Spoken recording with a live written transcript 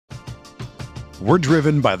We're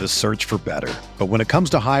driven by the search for better. But when it comes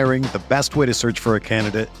to hiring, the best way to search for a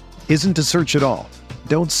candidate isn't to search at all.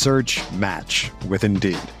 Don't search, match with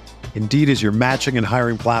Indeed. Indeed is your matching and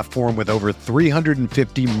hiring platform with over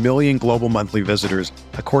 350 million global monthly visitors,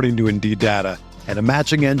 according to Indeed data, and a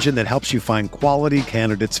matching engine that helps you find quality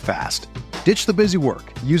candidates fast. Ditch the busy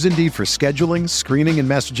work. Use Indeed for scheduling, screening, and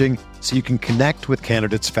messaging so you can connect with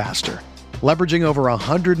candidates faster. Leveraging over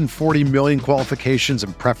 140 million qualifications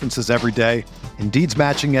and preferences every day, Indeed's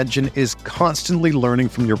matching engine is constantly learning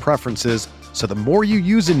from your preferences, so the more you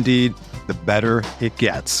use Indeed, the better it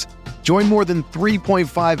gets. Join more than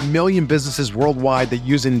 3.5 million businesses worldwide that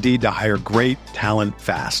use Indeed to hire great talent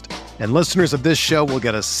fast. And listeners of this show will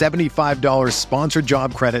get a $75 sponsored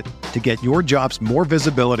job credit to get your jobs more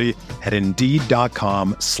visibility at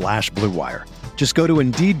Indeed.com/Blue Wire. Just go to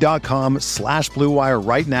Indeed.com/Blue Wire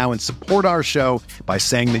right now and support our show by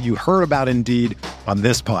saying that you heard about Indeed on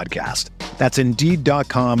this podcast. That's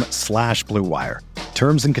Indeed.com/Blue Wire.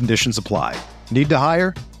 Terms and conditions apply. Need to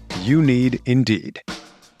hire? You need Indeed.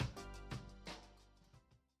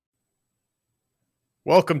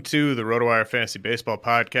 Welcome to the RotoWire Fantasy Baseball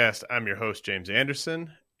Podcast. I'm your host, James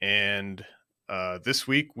Anderson, and this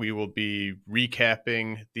week we will be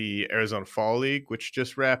recapping the Arizona Fall League, which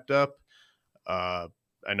just wrapped up.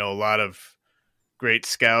 I know a lot of great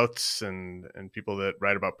scouts and people that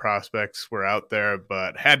write about prospects were out there,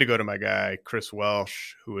 but had to go to my guy, Chris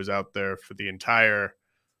Welsh, who was out there for the entire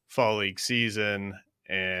Fall League season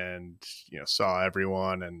and, saw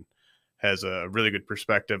everyone and has a really good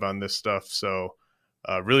perspective on this stuff. So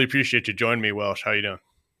really appreciate you joining me, Welsh. How you doing?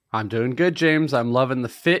 I'm doing good, James. I'm loving the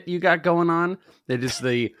fit you got going on. It is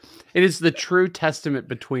the true testament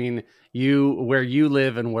between you, where you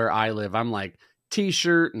live and where I live. I'm like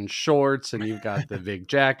t-shirt and shorts, and you've got the big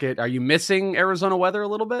jacket. Are you missing Arizona weather a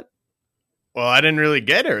little bit? Well, I didn't really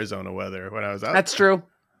get Arizona weather when I was out. That's there. True.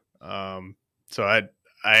 So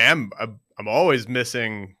I'm always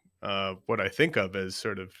missing what I think of as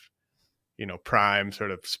sort of, prime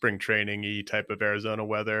sort of spring training-y type of Arizona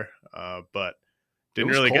weather, but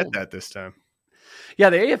didn't really cold. Get that this time. Yeah,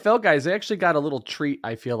 the AFL guys, they actually got a little treat,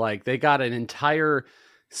 I feel like. They got an entire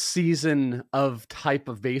season of type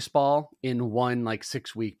of baseball in one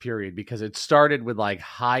 6-week period, because it started with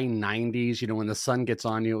high 90s. When the sun gets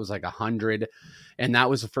on you, it was 100, and that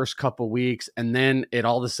was the first couple weeks. And then it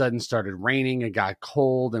all of a sudden started raining. It got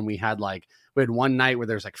cold, and we had one night where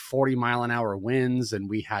there's 40-mile-an-hour winds, and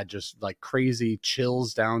we had just crazy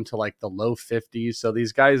chills down to the low 50s. So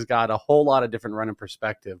these guys got a whole lot of different running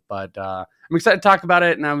perspective, but I'm excited to talk about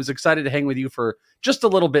it. And I was excited to hang with you for just a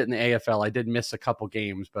little bit in the AFL. I did miss a couple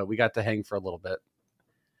games, but we got to hang for a little bit.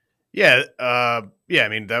 Yeah. I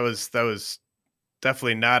mean, that was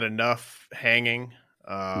definitely not enough hanging.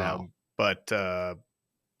 No. But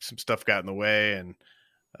some stuff got in the way, and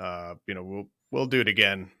we'll do it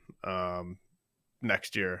again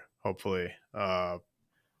next year, hopefully.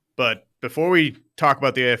 But before we talk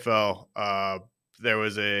about the AFL, there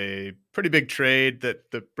was a pretty big trade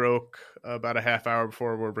that broke about a half hour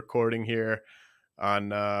before we're recording here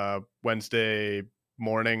on Wednesday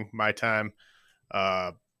morning, my time.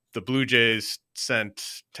 The Blue Jays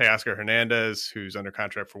sent Teoscar Hernandez, who's under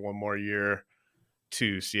contract for one more year,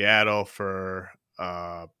 to Seattle for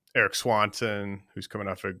Eric Swanson, who's coming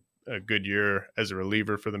off a good year as a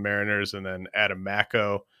reliever for the Mariners, and then Adam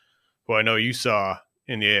Macko, who I know you saw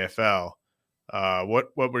in the AFL.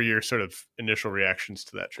 What were your sort of initial reactions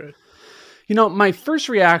to that trade? My first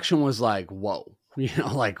reaction was whoa,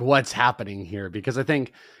 what's happening here? Because I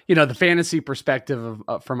think, the fantasy perspective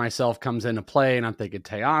for myself comes into play, and I'm thinking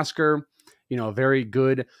Teoscar, a very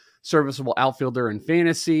good, serviceable outfielder in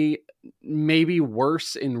fantasy, maybe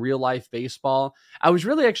worse in real life baseball. I was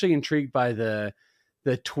really actually intrigued by the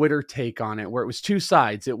Twitter take on it, where it was two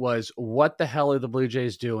sides. It was, what the hell are the Blue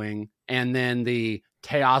Jays doing? And then the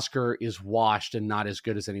Teoscar is washed and not as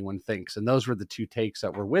good as anyone thinks. And those were the two takes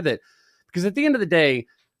that were with it. Because at the end of the day,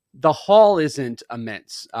 the haul isn't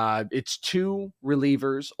immense. It's two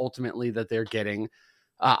relievers ultimately that they're getting.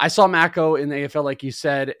 I saw Macko in the AFL, like you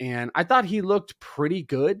said, and I thought he looked pretty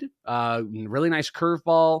good. Really nice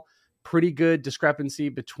curveball, pretty good discrepancy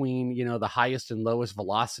between, the highest and lowest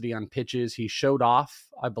velocity on pitches. He showed off,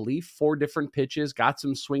 I believe, 4 different pitches, got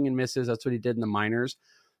some swing and misses. That's what he did in the minors.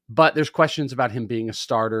 But there's questions about him being a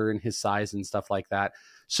starter and his size and stuff like that.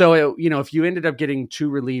 So, if you ended up getting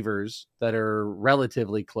 2 relievers that are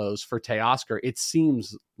relatively close for Teoscar, it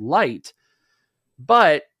seems light.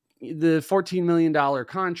 But the $14 million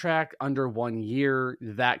contract under 1 year,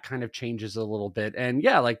 that kind of changes a little bit. And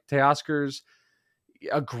yeah, Teoscar's,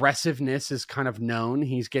 aggressiveness is kind of known.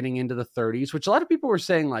 He's getting into the 30s, which a lot of people were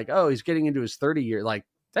saying like, oh, he's getting into his 30 year. Like,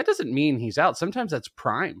 that doesn't mean he's out. Sometimes that's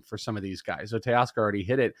prime for some of these guys. So Teoscar already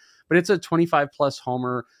hit it, but it's a 25 plus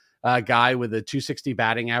homer guy with a 260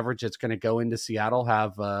 batting average that's going to go into Seattle,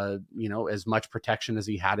 have, as much protection as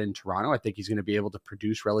he had in Toronto. I think he's going to be able to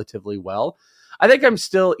produce relatively well. I think I'm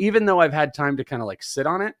still, even though I've had time to kind of like sit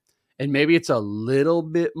on it and maybe it's a little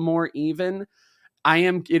bit more even,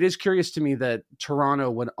 it is curious to me that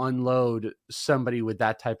Toronto would unload somebody with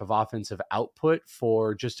that type of offensive output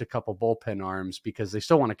for just a couple bullpen arms because they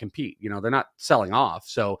still want to compete. They're not selling off.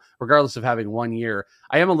 So regardless of having 1 year,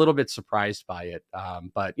 I am a little bit surprised by it.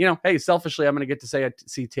 But hey, selfishly, I'm going to get to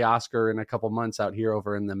see Teoscar in a couple months out here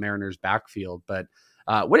over in the Mariners backfield. But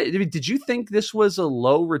what did you think this was a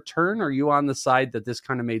low return? Or are you on the side that this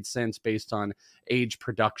kind of made sense based on age,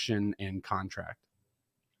 production, and contract?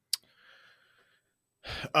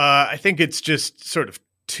 I think it's just sort of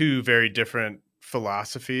two very different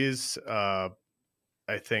philosophies. I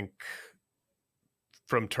think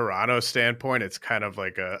from Toronto's standpoint, it's kind of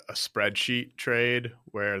like a spreadsheet trade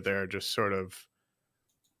where they're just sort of,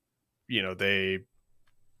 they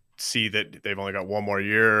see that they've only got one more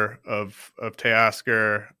year of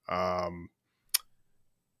Teoscar.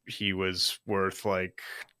 He was worth like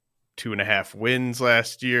 2.5 wins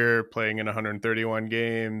last year, playing in 131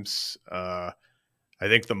 games. I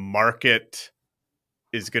think the market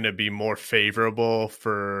is going to be more favorable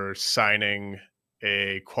for signing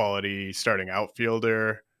a quality starting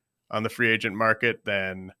outfielder on the free agent market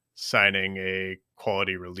than signing a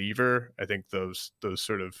quality reliever. I think those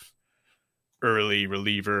sort of early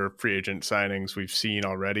reliever free agent signings we've seen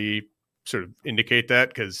already sort of indicate that,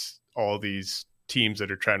 because all these teams that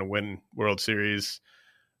are trying to win World Series,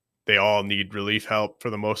 they all need relief help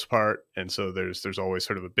for the most part. And so there's always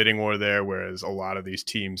sort of a bidding war there, whereas a lot of these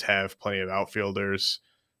teams have plenty of outfielders.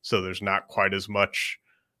 So there's not quite as much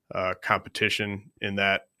competition in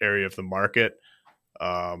that area of the market.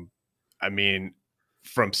 I mean,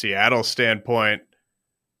 from Seattle's standpoint,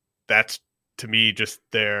 that's to me just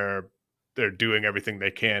they're doing everything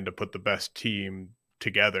they can to put the best team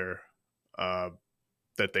together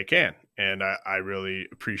that they can. And I really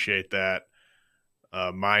appreciate that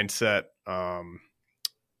mindset. I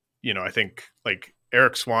think like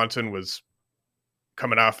Eric Swanson was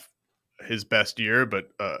coming off his best year, but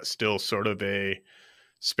still sort of a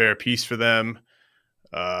spare piece for them.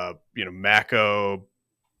 Mako,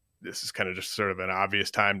 this is kind of just sort of an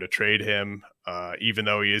obvious time to trade him, even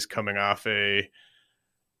though he is coming off an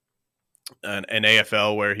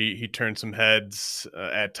AFL where he turned some heads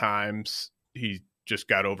at times. He just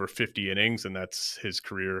got over 50 innings, and that's his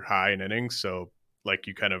career high in innings. So like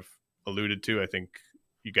you kind of alluded to, I think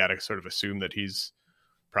you got to sort of assume that he's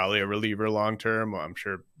probably a reliever long term. I'm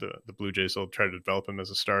sure the Blue Jays will try to develop him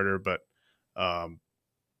as a starter, but I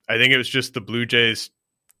think it was just the Blue Jays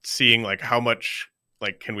seeing like how much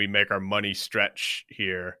like can we make our money stretch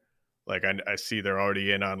here. Like I see they're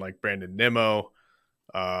already in on like Brandon Nimmo.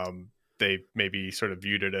 They maybe sort of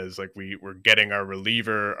viewed it as like we're getting our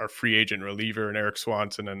reliever, our free agent reliever in Eric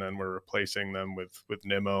Swanson, and then we're replacing them with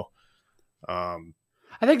Nimmo. I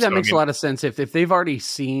think that makes a lot of sense. If they've already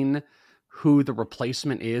seen who the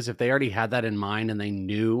replacement is, if they already had that in mind and they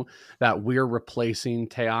knew that we're replacing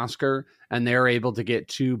Teoscar and they're able to get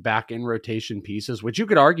two back in rotation pieces, which you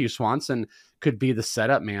could argue Swanson could be the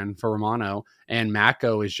setup man for Romano, and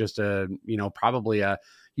Mako is just probably a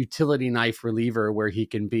utility knife reliever where he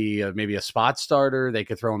can be maybe a spot starter. They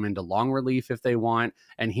could throw him into long relief if they want,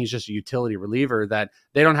 and he's just a utility reliever that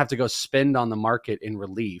they don't have to go spend on the market in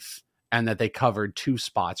relief, and that they covered two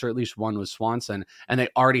spots, or at least one was Swanson, and they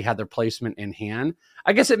already had their placement in hand.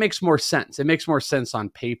 I guess it makes more sense. It makes more sense on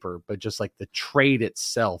paper, but just like the trade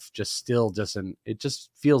itself just still doesn't, it just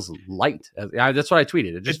feels light. That's what I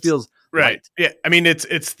tweeted. It just feels right. Light. Yeah. I mean,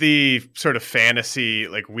 it's the sort of fantasy,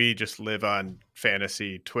 like we just live on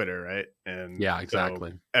fantasy Twitter, right? And yeah, exactly.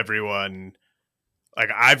 So everyone, like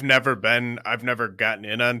I've never gotten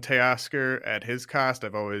in on Teoscar at his cost.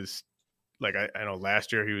 I've always, like, I know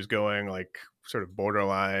last year he was going like sort of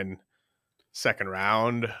borderline second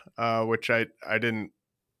round, which I didn't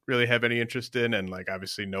really have any interest in. And like,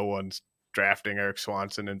 obviously no one's drafting Eric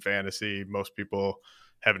Swanson in fantasy. Most people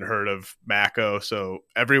haven't heard of Mako. So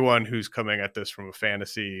everyone who's coming at this from a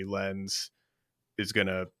fantasy lens is going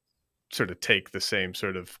to sort of take the same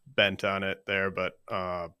sort of bent on it there. But,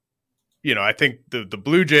 I think the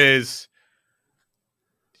Blue Jays,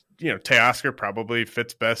 Teoscar probably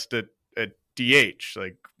fits best at DH.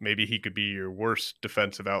 Like maybe he could be your worst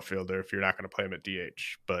defensive outfielder if you're not going to play him at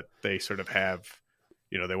DH, but they sort of have,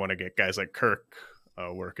 they want to get guys like Kirk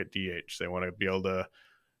work at DH. They want to be able to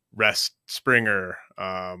rest Springer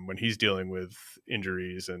when he's dealing with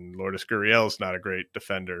injuries, and Lourdes Gurriel's not a great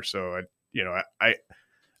defender. So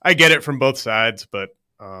I get it from both sides, but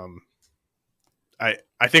I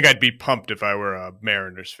think I'd be pumped if I were a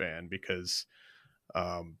Mariners fan, because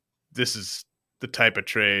this is the type of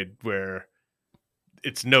trade where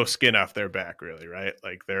it's no skin off their back, really, right?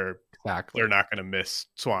 Like they're not going to miss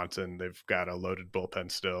Swanson. They've got a loaded bullpen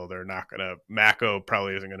still. They're not going to. Mako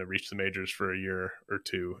probably isn't going to reach the majors for a year or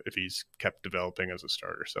two if he's kept developing as a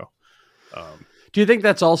starter. So, do you think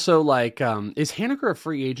that's also like, is Haniger a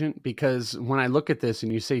free agent? Because when I look at this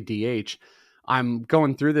and you say DH, I'm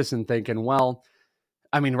going through this and thinking, well,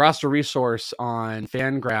 I mean, roster resource on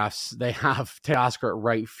Fangraphs, they have Teoscar at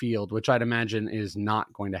right field, which I'd imagine is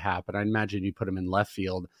not going to happen. I'd imagine you put him in left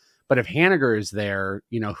field. But if Haniger is there,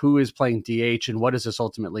 who is playing DH, and what does this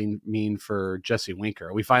ultimately mean for Jesse Winker?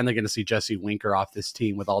 Are we finally going to see Jesse Winker off this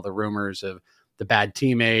team with all the rumors of the bad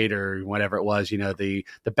teammate or whatever it was, the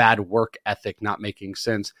bad work ethic not making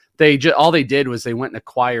sense? All they did was they went and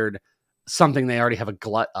acquired something they already have a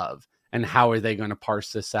glut of. And how are they going to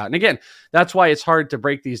parse this out? And again, that's why it's hard to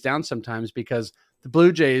break these down sometimes, because the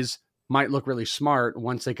Blue Jays might look really smart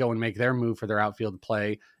once they go and make their move for their outfield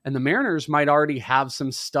play. And the Mariners might already have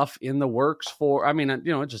some stuff in the works for,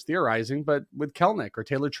 just theorizing, but with Kelnick or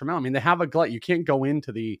Taylor Trammell, they have a glut. You can't go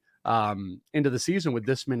into the season with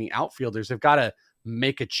this many outfielders. They've got to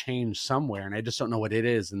make a change somewhere, and I just don't know what it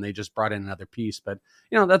is, and they just brought in another piece. But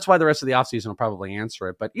that's why the rest of the offseason will probably answer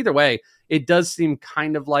it. But either way, it does seem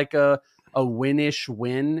kind of like a win-ish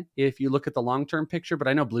win if you look at the long-term picture, but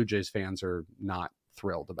I know Blue Jays fans are not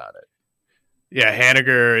thrilled about it. Yeah,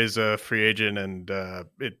 Haniger is a free agent, and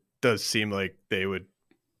it does seem like they would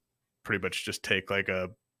pretty much just take like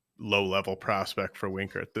a low-level prospect for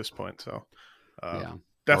Winker at this point. So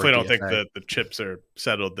definitely don't think that the chips are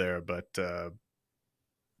settled there, but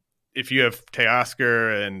if you have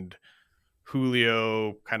Teoscar and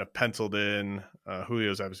Julio kind of penciled in,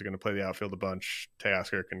 Julio's obviously going to play the outfield a bunch.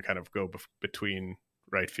 Teoscar can kind of go between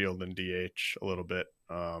right field and DH a little bit.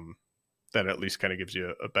 That at least kind of gives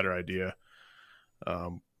you a better idea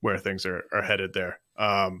where things are headed there.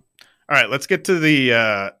 All right, let's get to the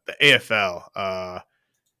AFL.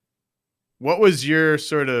 What were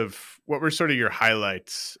sort of your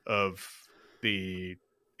highlights of the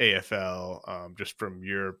AFL, just from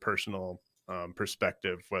your personal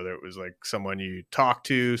perspective, whether it was like someone you talked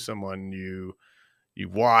to, someone you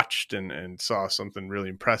watched and saw something really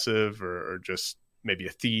impressive, or just maybe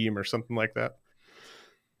a theme or something like that?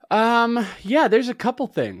 Yeah, there's a couple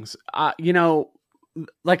things.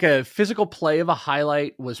 Like a physical play of a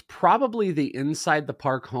highlight was probably the inside the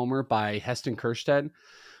park homer by Heston Kjerstad,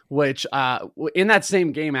 which in that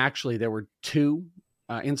same game, actually, there were two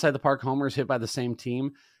inside the park homers hit by the same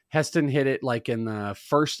team. Heston hit it like in the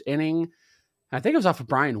first inning. I think it was off of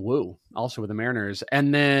Brian Wu, also with the Mariners.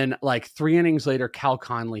 And then like 3 innings later, Cal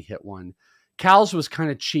Conley hit one. Cal's was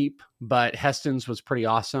kind of cheap, but Heston's was pretty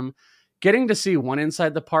awesome. Getting to see one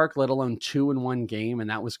inside the park, let alone two in one game, and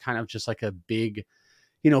that was kind of just like a big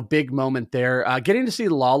moment there. Getting to see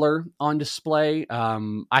Lawler on display.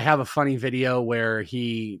 I have a funny video where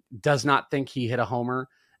he does not think he hit a homer,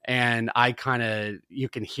 and you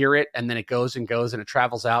can hear it, and then it goes and it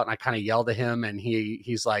travels out, and I kind of yelled at him, and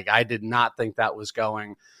he's like, I did not think that was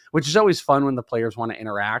going, which is always fun when the players want to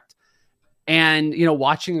interact. And,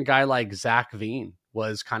 watching a guy like Zach Veen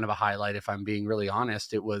was kind of a highlight, if I'm being really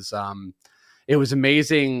honest. It was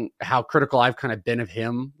amazing how critical I've kind of been of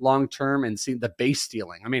him long-term, and seeing the base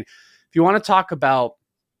stealing. If you want to talk about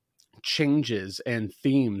changes and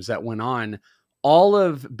themes that went on, all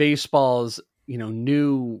of baseball's,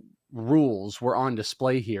 new rules were on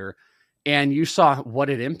display here, and you saw what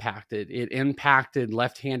it impacted. It impacted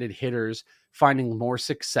left-handed hitters finding more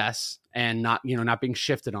success and not being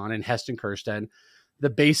shifted on, and Heston Kjerstad, the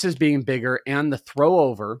bases being bigger, and the throw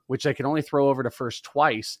over, which they could only throw over to first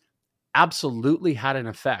twice, absolutely had an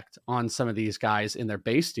effect on some of these guys in their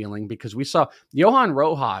base stealing, because we saw Johan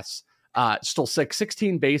Rojas stole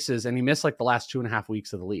 16 bases, and he missed like the last 2.5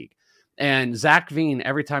 weeks of the league. And Zach Veen,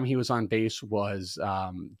 every time he was on base, was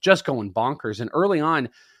just going bonkers. And early on,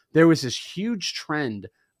 there was this huge trend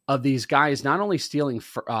of these guys not only stealing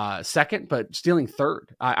second, but stealing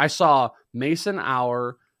third. I saw Mason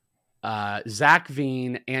Auer, Zach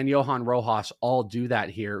Veen, and Johan Rojas all do that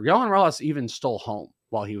here. Johan Rojas even stole home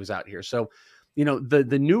while he was out here. So,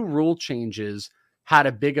 the new rule changes had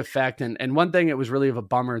a big effect. And one thing, it was really of a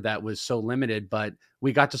bummer that was so limited, but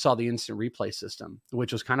we got to saw the instant replay system,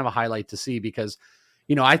 which was kind of a highlight to see, because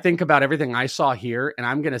I think about everything I saw here and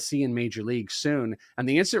I'm going to see in Major League soon. And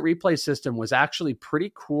the instant replay system was actually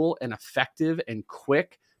pretty cool and effective and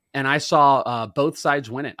quick. And I saw both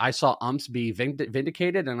sides win it. I saw umps be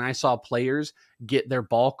vindicated, and I saw players get their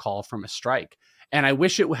ball call from a strike. And I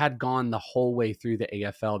wish it had gone the whole way through the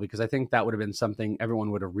AFL, because I think that would have been something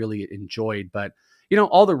everyone would have really enjoyed. But,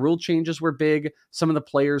 all the rule changes were big. Some of the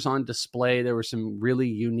players on display, there were some really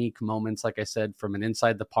unique moments, like I said, from an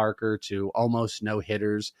inside the Parker to almost no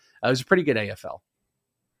hitters. It was a pretty good AFL.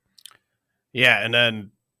 Yeah. And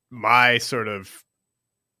then my sort of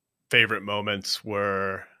favorite moments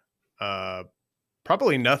were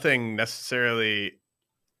probably nothing necessarily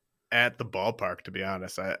at the ballpark, to be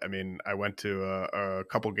honest. I mean, I went to a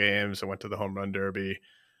couple games. I went to the home run derby.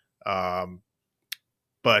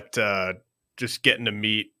 But just getting to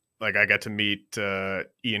meet, I got to meet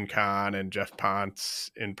Ian Kahn and Jeff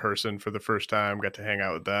Ponce in person for the first time, got to hang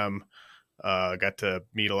out with them, got to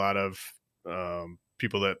meet a lot of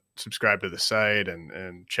people that subscribe to the site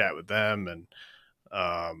and chat with them. And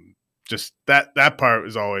just that part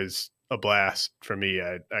was always a blast for me.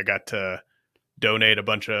 I got to donate not a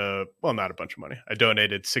bunch of money. I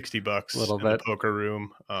donated $60 in the poker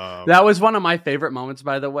room. That was one of my favorite moments,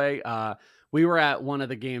 by the way. We were at one of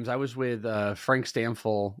the games. I was with Frank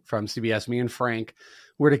Stamfel from CBS. Me and Frank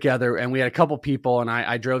were together, and we had a couple people, and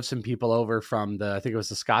I drove some people over from I think it was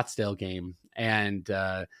the Scottsdale game. And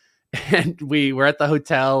we were at the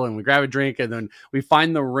hotel, and we grab a drink, and then we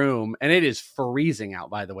find the room, and it is freezing out,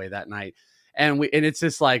 by the way, that night. And it's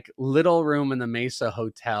this little room in the Mesa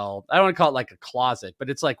Hotel. I don't want to call it like a closet, but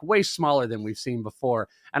it's way smaller than we've seen before.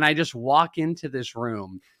 And I just walk into this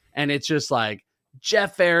room, and it's just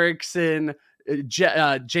Jeff Erickson,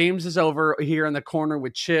 James is over here in the corner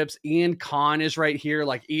with chips. Ian Kahn is right here.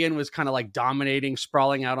 Ian was kind of dominating,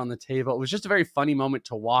 sprawling out on the table. It was just a very funny moment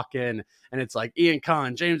to walk in, and it's Ian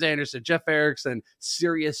Kahn, James Anderson, Jeff Erickson,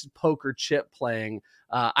 serious poker chip playing.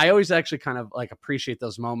 I always actually kind of appreciate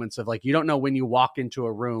those moments of you don't know when you walk into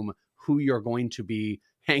a room who you're going to be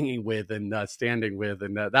hanging with and standing with.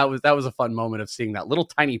 And that was a fun moment of seeing that little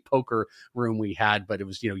tiny poker room we had, but it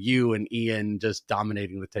was, you and Ian just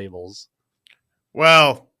dominating the tables.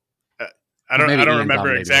 Well, I don't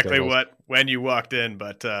remember exactly when you walked in,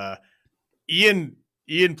 but Ian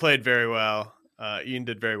played very well. Ian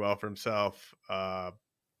did very well for himself.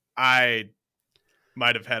 I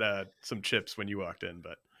might have had some chips when you walked in,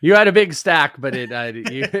 but you had a big stack. But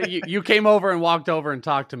you came over and walked over and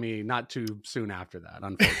talked to me not too soon after that,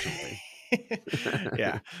 unfortunately.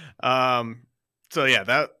 Yeah. So yeah,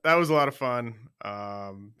 that was a lot of fun.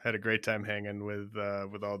 Had a great time hanging with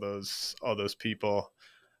all those people.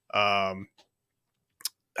 How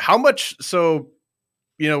much? So,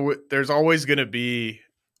 there's always going to be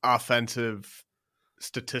offensive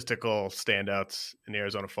statistical standouts in the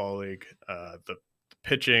Arizona Fall League. The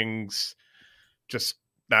pitching's just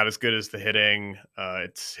not as good as the hitting.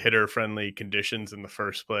 It's hitter-friendly conditions in the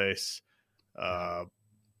first place.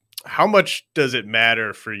 How much does it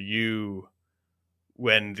matter for you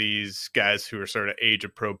when these guys who are sort of age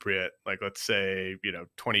appropriate, let's say,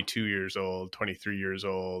 22 years old, 23 years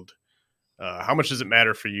old, how much does it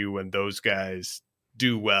matter for you when those guys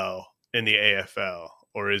do well in the AFL,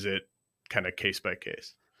 or is it kind of case by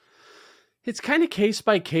case? It's kind of case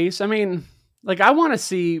by case. I mean, I want to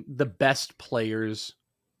see the best players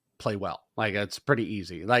play well. It's pretty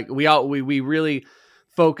easy. We really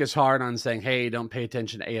focus hard on saying, hey, don't pay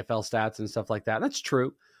attention to AFL stats and stuff like that. That's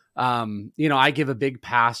true. I give a big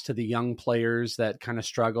pass to the young players that kind of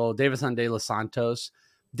struggle. Davison De Los Santos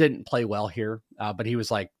didn't play well here, but he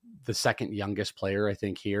was the second youngest player, I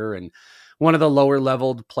think, here, and one of the lower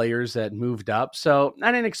leveled players that moved up. So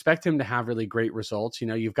I didn't expect him to have really great results.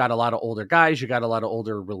 You've got a lot of older guys, you got a lot of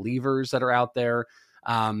older relievers that are out there,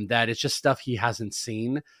 that it's just stuff he hasn't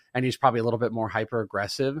seen, and he's probably a little bit more hyper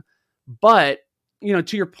aggressive. But,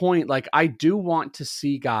 to your point, I do want to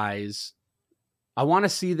see guys, I want to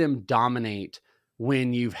see them dominate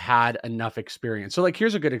when you've had enough experience. So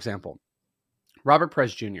here's a good example. Robert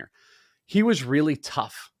Perez Jr. He was really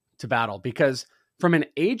tough to battle because from an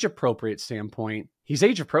age appropriate standpoint, he's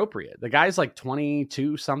age appropriate. The guy's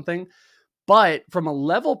 22 something, but from a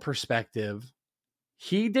level perspective,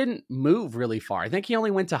 he didn't move really far. I think he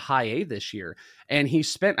only went to high A this year, and he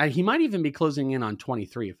might even be closing in on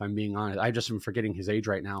 23, if I'm being honest. I just am forgetting his age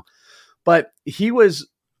right now, but he was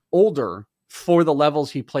older for the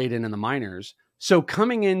levels he played in the minors. So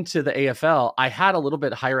coming into the AFL, I had a little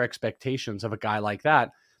bit higher expectations of a guy like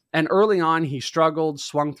that. And early on, he struggled,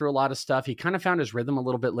 swung through a lot of stuff. He kind of found his rhythm a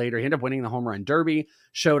little bit later. He ended up winning the home run derby,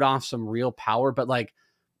 showed off some real power. But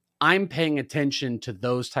I'm paying attention to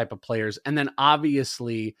those type of players. And then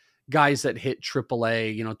obviously guys that hit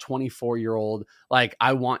AAA, 24-year-old, like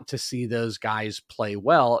I want to see those guys play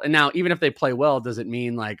well. And now, even if they play well, does it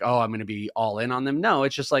mean like, oh, I'm going to be all in on them? No,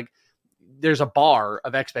 it's just like, there's a bar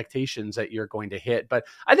of expectations that you're going to hit. But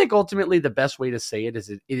I think ultimately the best way to say it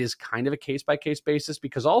is kind of a case by case basis,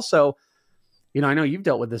 because also, I know you've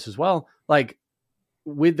dealt with this as well. Like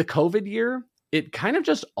with the COVID year, it kind of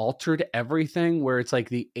just altered everything where it's like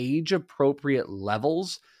the age appropriate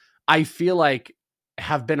levels, I feel like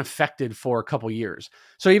have been affected for a couple years.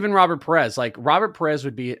 So even Robert Perez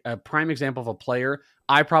would be a prime example of a player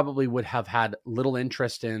I probably would have had little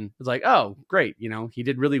interest in. It's like, oh, great. He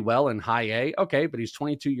did really well in high A. Okay. But he's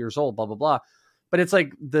 22 years old, blah, blah, blah. But it's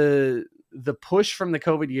like the push from the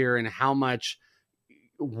COVID year and how much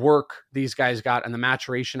work these guys got and the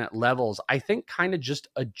maturation at levels, I think kind of just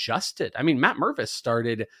adjusted. I mean, Matt Mervis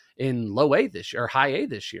started in low A this year or high A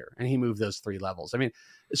this year, and he moved those 3 levels. I mean,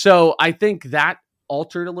 so I think that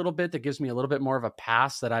altered a little bit. That gives me a little bit more of a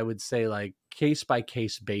pass that I would say like case by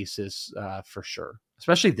case basis for sure,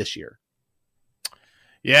 especially this year.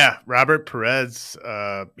 Yeah, Robert Perez,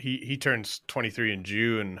 he turns 23 in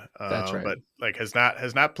June. That's right. But like has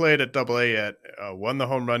not played at AA yet. Won the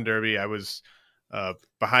home run derby. I was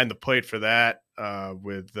behind the plate for that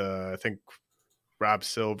with I think Rob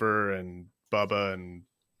Silver and Bubba and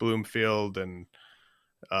Bloomfield and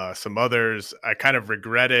some others. I kind of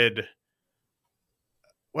regretted.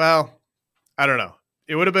 Well, I don't know.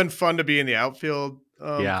 It would have been fun to be in the outfield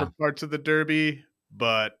for parts of the derby,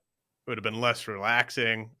 but it would have been less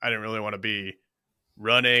relaxing. I didn't really want to be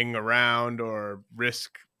running around or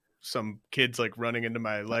risk some kids like running into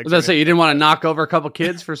my legs. I was going to say, you didn't want to knock over a couple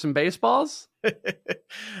kids for some baseballs?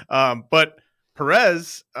 But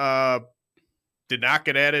Perez did not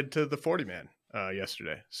get added to the 40-man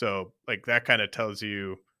yesterday. So like that kind of tells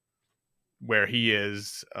you where he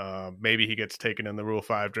is. Maybe he gets taken in the Rule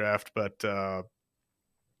 5 draft, but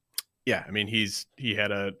yeah, I mean, he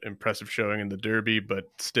had an impressive showing in the Derby, but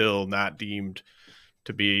still not deemed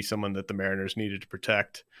to be someone that the Mariners needed to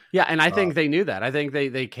protect. Yeah, and I think they knew that. I think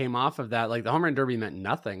they came off of that. Like the home run derby meant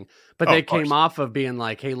nothing, but they came off of being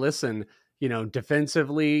like, hey, listen,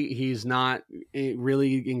 defensively, he's not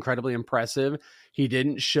really incredibly impressive. He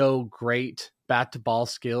didn't show great bat to ball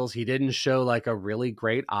skills. He didn't show like a really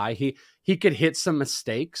great eye. He could hit some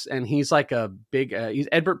mistakes, and he's like a big, he's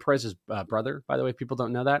Edward Perez's brother, by the way, if people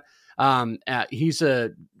don't know that. He's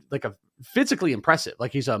a physically impressive.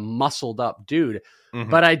 Like he's a muscled up dude,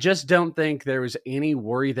 but I just don't think there was any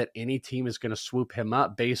worry that any team is going to swoop him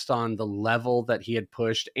up based on the level that he had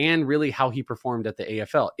pushed and really how he performed at the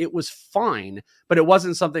AFL. It was fine, but it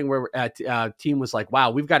wasn't something where a team was like,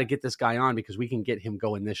 wow, we've got to get this guy on because we can get him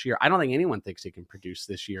going this year. I don't think anyone thinks he can produce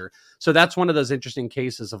this year. So that's one of those interesting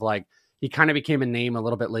cases of like, he kind of became a name a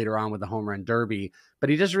little bit later on with the home run derby,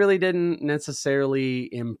 but he just really didn't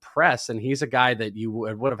necessarily impress. And he's a guy that you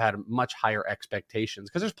would have had much higher expectations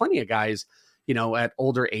because there's plenty of guys, at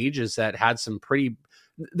older ages that had some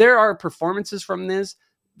there are performances from the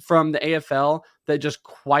AFL that just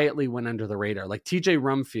quietly went under the radar. Like TJ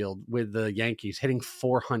Rumfield with the Yankees hitting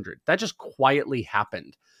 400. That just quietly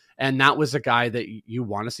happened. And that was a guy that you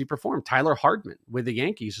want to see perform. Tyler Hardman with the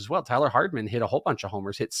Yankees as well. Tyler Hardman hit a whole bunch of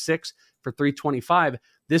homers, hit 6 for 325.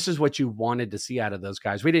 This is what you wanted to see out of those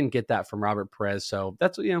guys. We didn't get that from Robert Perez. So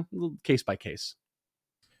that's, case by case.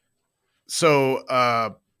 So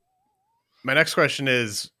my next question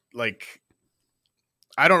is like,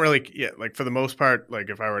 I don't really, like for the most part, like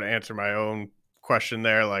if I were to answer my own question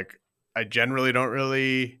there, like I generally don't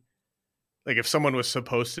really, like if someone was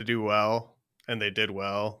supposed to do well and they did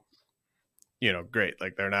well, great.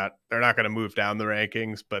 Like they're not going to move down the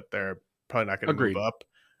rankings, but they're probably not going to move up.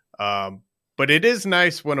 But it is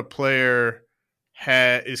nice when a player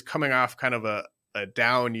is coming off kind of a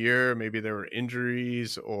down year. Maybe there were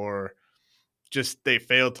injuries or just they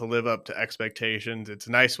failed to live up to expectations. It's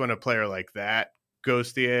nice when a player like that goes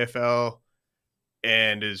to the AFL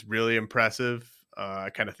and is really impressive.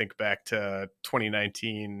 I kind of think back to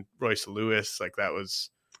 2019 Royce Lewis. Like that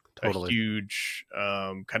was a huge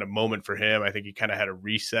kind of moment for him. I think he kind of had a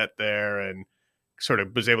reset there and sort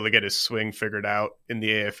of was able to get his swing figured out in the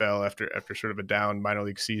AFL after sort of a down minor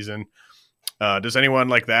league season. Does anyone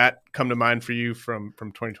like that come to mind for you from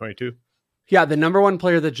 2022? Yeah, the number one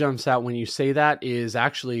player that jumps out when you say that is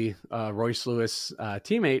actually Royce Lewis'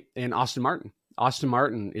 teammate in Austin Martin. Austin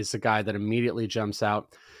Martin is the guy that immediately jumps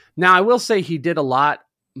out. Now, I will say he did a lot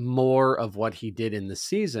more of what he did in the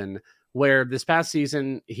season, where this past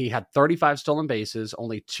season, he had 35 stolen bases,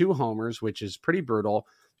 only 2 homers, which is pretty brutal,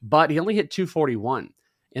 but he only hit 241.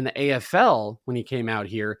 In the AFL, when he came out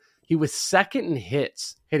here, He was second in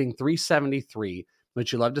hits, hitting 373,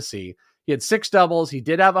 which you love to see. He had 6 doubles. He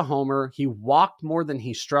did have a homer. He walked more than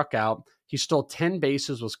he struck out. He stole 10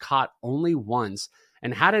 bases, was caught only once,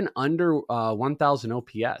 and had an under 1,000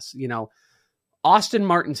 OPS. You know, Austin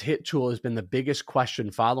Martin's hit tool has been the biggest question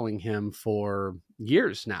following him for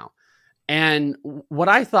years now. And what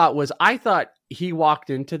I thought he walked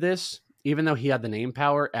into this, even though he had the name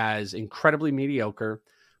power, as incredibly mediocre,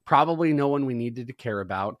 probably no one we needed to care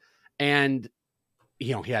about. And,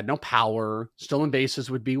 you know, he had no power, stolen bases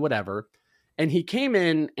would be whatever. And he came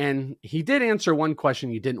in and he did answer one question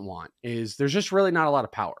you didn't want, is there's just really not a lot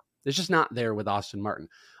of power. It's just not there with Austin Martin.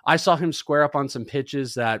 I saw him square up on some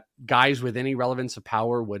pitches that guys with any relevance of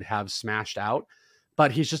power would have smashed out,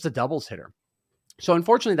 but he's just a doubles hitter. So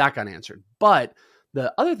unfortunately that got answered. But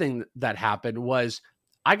the other thing that happened was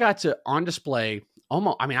I got to on display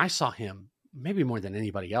I saw him maybe more than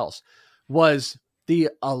anybody else, was the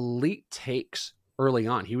elite takes early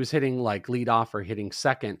on. He was hitting like leadoff or hitting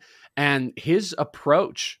second, and his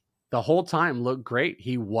approach the whole time looked great.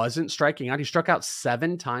 He wasn't striking out. He struck out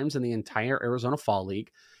 7 times in the entire Arizona Fall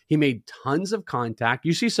League. He made tons of contact.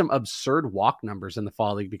 You see some absurd walk numbers in the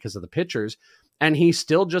Fall League because of the pitchers, and he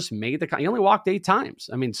still just made he only walked 8 times.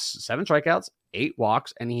 I mean, 7 strikeouts, 8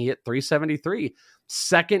 walks, and he hit 373.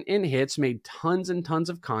 Second in hits, made tons and tons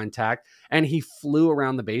of contact, and he flew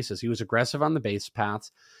around the bases. He was aggressive on the base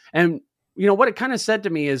paths. And, you know, what it kind of said to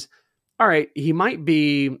me is, all right, he might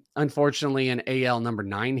be, unfortunately, an AL number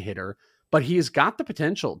 9 hitter, but he's got the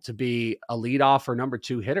potential to be a leadoff or number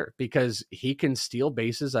 2 hitter because he can steal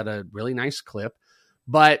bases at a really nice clip.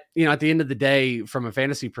 But, you know, at the end of the day, from a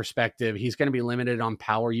fantasy perspective, he's going to be limited on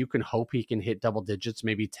power. You can hope he can hit double digits,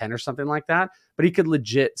 maybe 10 or something like that, but he could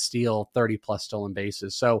legit steal 30 plus stolen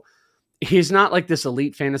bases. So he's not like this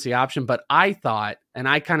elite fantasy option, but I thought, and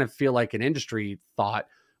I kind of feel like an industry thought,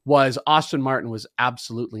 was Austin Martin was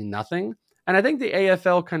absolutely nothing. And I think the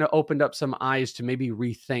AFL kind of opened up some eyes to maybe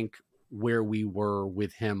rethink where we were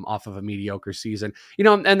with him off of a mediocre season. You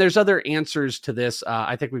know, and there's other answers to this.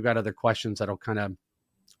 I think we've got other questions that'll kind of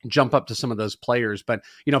jump up to some of those players. But,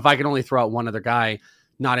 you know, if I can only throw out one other guy,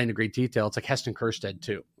 not into great detail, it's like Heston Kjerstad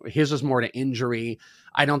too. His was more to injury.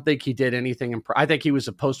 I don't think he did anything. I think he was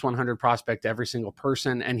a post 100 prospect to every single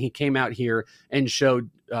person. And he came out here and showed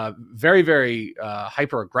very, very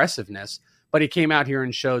hyper aggressiveness, but he came out here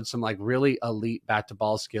and showed some like really elite bat to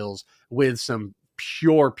ball skills with some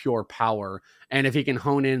pure power. And if he can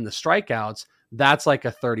hone in the strikeouts, that's like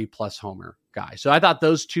a 30 plus homer guy. So I thought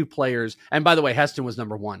those 2 players, and by the way, Heston was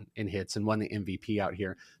number 1 in hits and won the MVP out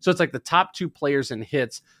here. So it's like the top 2 players in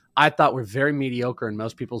hits I thought were very mediocre in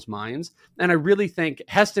most people's minds. And I really think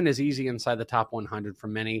Heston is easy inside the top 100 for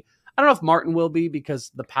many. I don't know if Martin will be,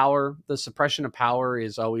 because the suppression of power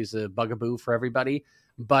is always a bugaboo for everybody,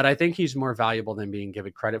 but I think he's more valuable than being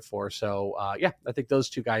given credit for. So yeah, I think those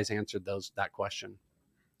 2 guys answered that question.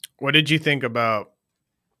 What did you think about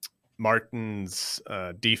Martin's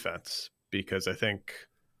defense? Because I think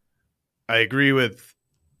I agree with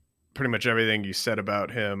pretty much everything you said about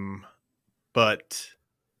him, but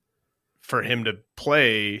for him to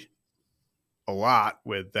play a lot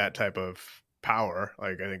with that type of power,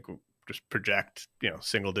 like I think just project, you know,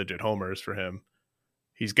 single digit homers for him,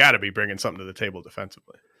 he's got to be bringing something to the table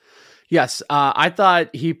defensively. Yes. I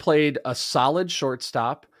thought he played a solid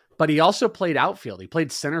shortstop, but he also played outfield. He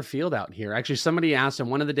played center field out here. Actually, somebody asked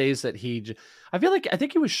him one of the days that I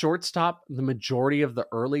think he was shortstop the majority of the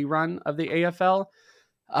early run of the AFL.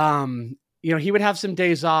 You know, he would have some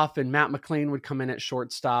days off and Matt McLean would come in at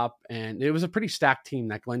shortstop, and it was a pretty stacked team,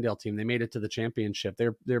 that Glendale team. They made it to the championship.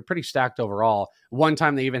 They're pretty stacked overall. One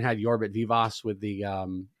time they even had Yorbit Vivas with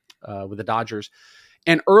the Dodgers.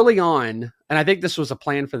 And early on, and I think this was a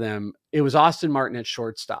plan for them, it was Austin Martin at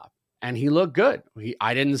shortstop. And he looked good.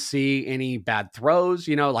 I didn't see any bad throws.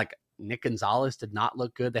 You know, like Nick Gonzalez did not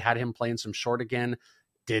look good. They had him playing some short again.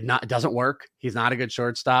 It doesn't work. He's not a good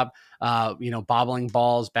shortstop. You know, bobbling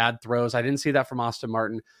balls, bad throws. I didn't see that from Austin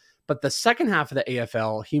Martin. But the second half of the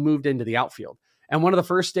AFL, he moved into the outfield. And one of the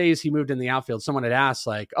first days he moved in the outfield, someone had asked,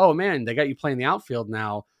 like, "Oh man, they got you playing the outfield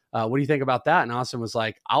now. What do you think about that?" And Austin was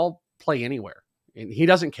like, "I'll play anywhere." And he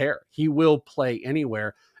doesn't care. He will play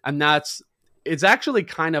anywhere. And it's actually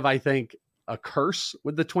kind of, I think, a curse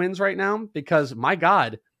with the Twins right now, because my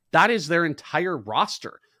God, that is their entire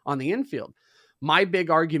roster on the infield. My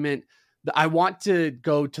big argument, I want to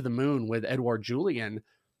go to the moon with Edouard Julien.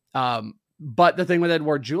 But the thing with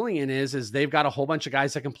Edouard Julien is they've got a whole bunch of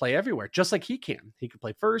guys that can play everywhere, just like he can. He can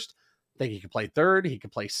play first. I think he can play third. He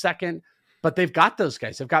can play second. But they've got those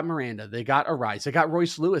guys. They've got Miranda. They got Arise. They got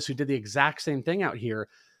Royce Lewis, who did the exact same thing out here.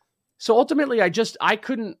 So ultimately, I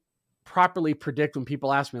couldn't properly predict when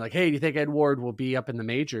people ask me like, hey, do you think Ed Ward will be up in the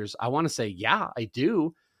majors? I want to say, yeah, I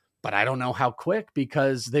do. But I don't know how quick,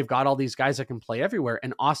 because they've got all these guys that can play everywhere.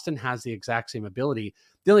 And Austin has the exact same ability.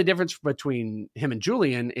 The only difference between him and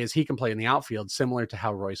Julian is he can play in the outfield, similar to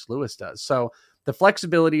how Royce Lewis does. So the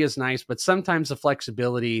flexibility is nice, but sometimes the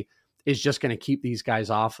flexibility is just going to keep these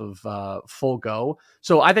guys off of full go.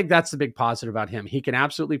 So I think that's the big positive about him. He can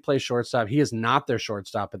absolutely play shortstop. He is not their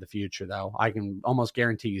shortstop of the future, though. I can almost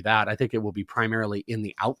guarantee you that. I think it will be primarily in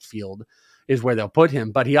the outfield is where they'll put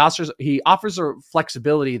him. But he offers a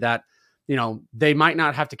flexibility that, you know, they might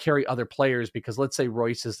not have to carry other players, because let's say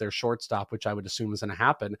Royce is their shortstop, which I would assume is going to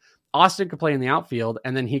happen. Austin could play in the outfield,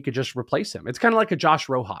 and then he could just replace him. It's kind of like a Josh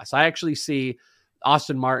Rojas. I actually see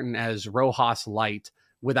Austin Martin as Rojas light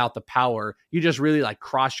without the power. You just really like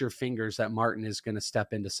cross your fingers that Martin is going to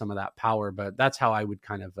step into some of that power, but that's how I would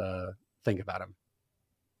kind of think about him.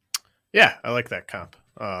 Yeah, I like that comp.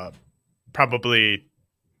 Probably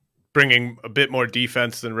bringing a bit more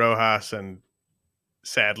defense than Rojas, and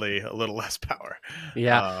sadly a little less power.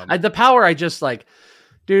 Yeah. The power, I just like,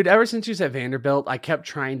 dude, ever since he was at Vanderbilt, I kept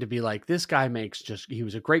trying to be like, this guy he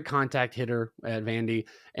was a great contact hitter at Vandy.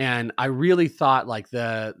 And I really thought like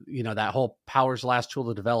that whole power's the last tool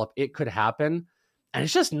to develop, it could happen. And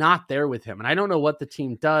it's just not there with him. And I don't know what the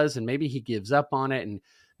team does. And maybe he gives up on it. And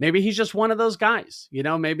maybe he's just one of those guys, you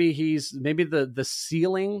know, maybe the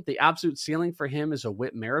ceiling, the absolute ceiling for him is a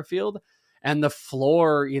Whit Merrifield. And the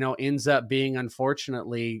floor, you know, ends up being,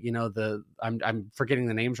 unfortunately, you know, I'm forgetting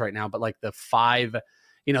the names right now, but like the 5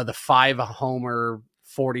 homer,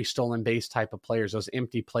 40 stolen base type of players, those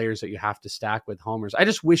empty players that you have to stack with homers. I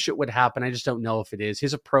just wish it would happen. I just don't know if it is.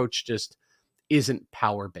 His approach just isn't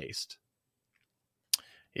power based.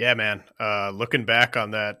 Yeah, man. Looking back on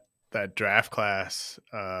that draft class,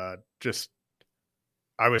 I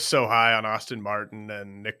was so high on Austin Martin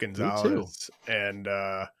and Nick Gonzalez, and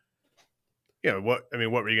what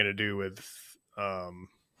were you going to do with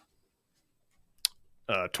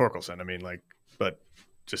Torkelson? I mean, like, but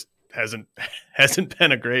just hasn't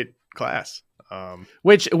been a great class.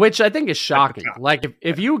 Which I think is shocking. Like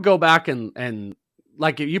if you go back and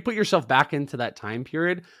like if you put yourself back into that time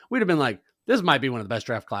period, we'd have been like, this might be one of the best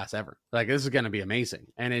draft class ever. Like, this is going to be amazing.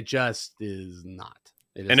 And it just is not.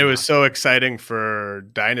 It was so exciting for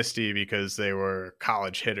Dynasty because they were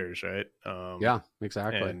college hitters, right? Yeah,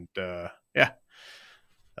 exactly. And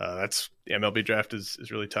that's the MLB draft is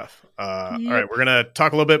really tough. All right, we're going to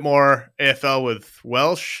talk a little bit more AFL with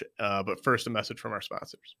Welsh, but first a message from our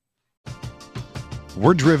sponsors.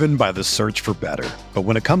 We're driven by the search for better. But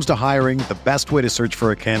when it comes to hiring, the best way to search for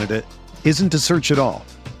a candidate isn't to search at all.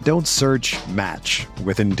 Don't search, match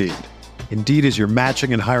with Indeed. Indeed is your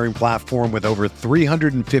matching and hiring platform with over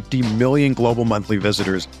 350 million global monthly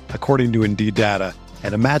visitors, according to Indeed data,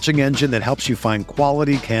 and a matching engine that helps you find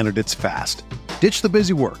quality candidates fast. Ditch the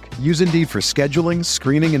busy work. Use Indeed for scheduling,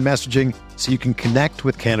 screening, and messaging so you can connect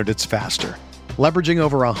with candidates faster. Leveraging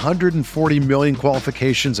over 140 million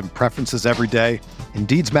qualifications and preferences every day,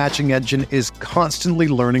 Indeed's matching engine is constantly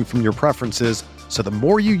learning from your preferences, so the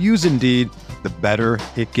more you use Indeed, the better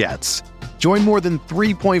it gets. Join more than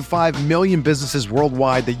 3.5 million businesses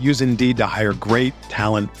worldwide that use Indeed to hire great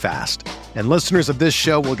talent fast. And listeners of this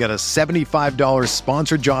show will get a $75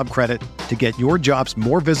 sponsored job credit to get your jobs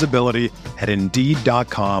more visibility at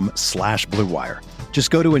Indeed.com/Blue Wire.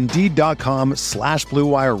 Just go to Indeed.com/Blue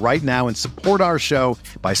Wire right now and support our show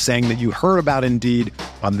by saying that you heard about Indeed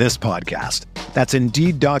on this podcast. That's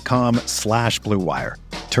Indeed.com/Blue Wire.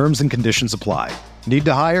 Terms and conditions apply. Need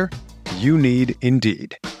to hire? You need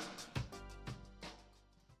Indeed.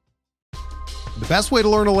 The best way to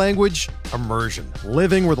learn a language? Immersion.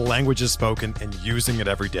 Living where the language is spoken and using it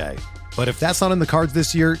every day. But if that's not in the cards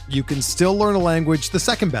this year, you can still learn a language the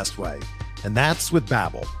second best way, and that's with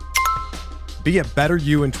Babbel. Be a better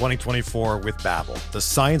you in 2024 with Babbel, the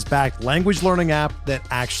science-backed language learning app that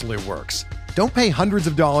actually works. Don't pay hundreds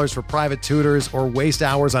of dollars for private tutors or waste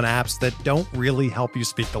hours on apps that don't really help you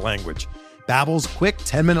speak the language. Babbel's quick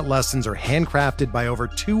 10-minute lessons are handcrafted by over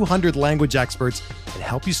 200 language experts and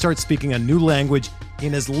help you start speaking a new language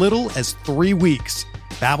in as little as 3 weeks.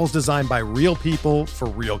 Babbel's designed by real people for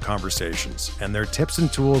real conversations, and their tips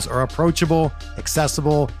and tools are approachable,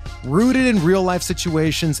 accessible, rooted in real-life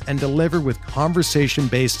situations, and delivered with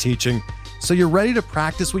conversation-based teaching, so you're ready to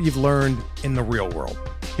practice what you've learned in the real world.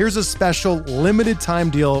 Here's a special limited-time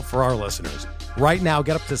deal for our listeners. Right now,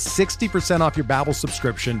 get up to 60% off your Babbel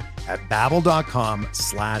subscription at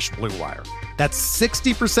Babbel.com/Blue Wire. That's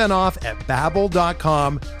 60% off at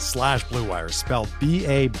Babbel.com/Blue Wire, spelled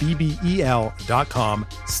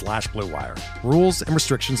BABBEL.com/Blue Wire. Rules and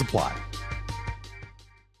restrictions apply.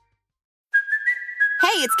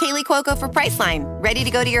 it's Kaylee Cuoco for Priceline. Ready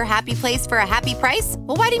to go to your happy place for a happy price?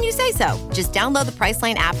 Well, why didn't you say so? Just download the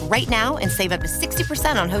Priceline app right now and save up to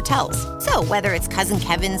 60% on hotels. So whether it's Cousin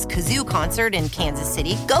Kevin's Kazoo Concert in Kansas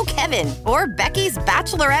City, go Kevin, or Becky's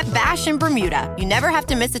Bachelorette Bash in Bermuda, you never have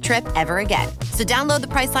to miss a trip ever again. So download the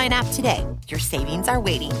Priceline app today. Your savings are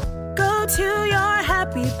waiting. Go to your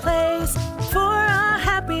happy place for a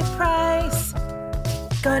happy price.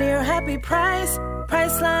 Go to your happy price,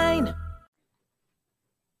 Priceline.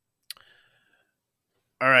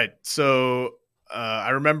 All right. So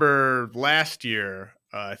I remember last year,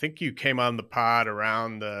 I think you came on the pod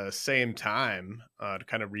around the same time to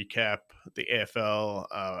kind of recap the AFL.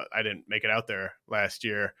 I didn't make it out there last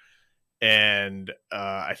year. And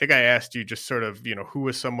I think I asked you just sort of, who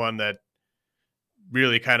was someone that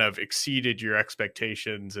really kind of exceeded your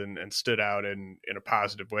expectations and stood out in a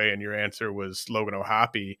positive way. And your answer was Logan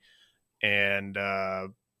O'Hoppe. And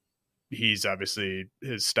he's obviously,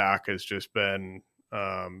 his stock has just been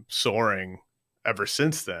soaring ever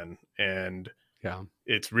since then. And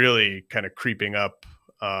it's really kind of creeping up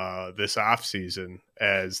this off season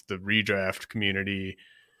as the redraft community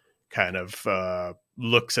kind of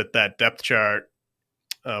looks at that depth chart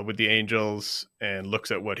with the Angels and looks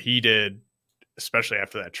at what he did, especially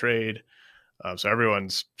after that trade. So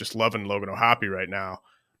everyone's just loving Logan O'Hoppe right now.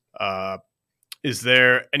 Is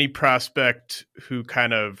there any prospect who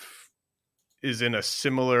kind of is in a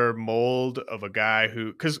similar mold of a guy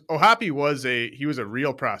who, because O'Hoppe was a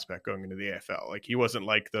real prospect going into the AFL. Like, he wasn't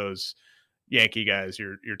like those Yankee guys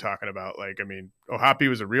you're talking about. Like, I mean, O'Hoppe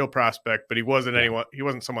was a real prospect, but he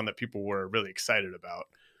wasn't someone that people were really excited about.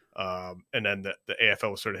 And then the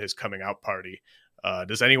AFL was sort of his coming out party.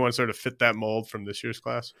 Does anyone sort of fit that mold from this year's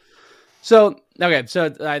class? So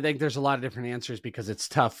I think there's a lot of different answers because it's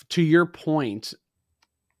tough. To your point,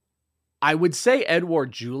 I would say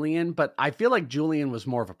Edouard Julien, but I feel like Julien was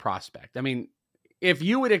more of a prospect. I mean, if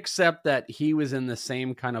you would accept that he was in the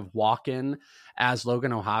same kind of walk-in as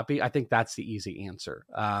Logan O'Hoppe, I think that's the easy answer.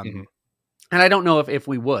 And I don't know if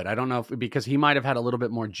we would. I don't know because he might have had a little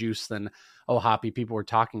bit more juice than O'Hoppe. People were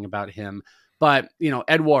talking about him. But,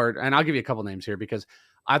 Edouard, and I'll give you a couple names here because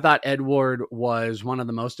I thought Edouard was one of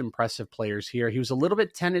the most impressive players here. He was a little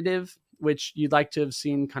bit tentative, which you'd like to have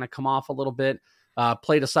seen kind of come off a little bit.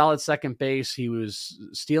 Played a solid second base. He was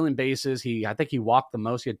stealing bases. I think he walked the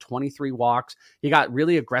most. He had 23 walks. He got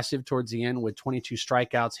really aggressive towards the end with 22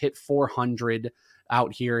 strikeouts, hit 400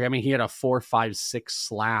 out here. I mean, he had a 4.56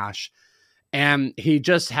 slash, and he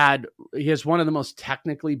has one of the most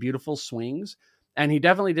technically beautiful swings. And he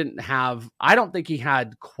definitely didn't have, I don't think he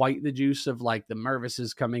had quite the juice of like the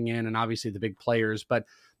Mervises coming in and obviously the big players, but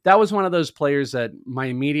that was one of those players that my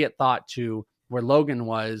immediate thought to where Logan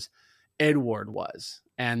was, Edouard was.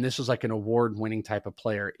 And this was like an award-winning type of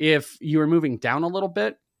player. If you were moving down a little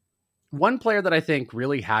bit, one player that I think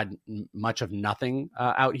really had much of nothing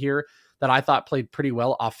out here that I thought played pretty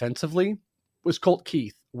well offensively was Colt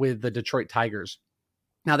Keith with the Detroit Tigers.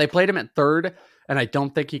 Now, they played him at third, and I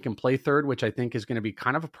don't think he can play third, which I think is going to be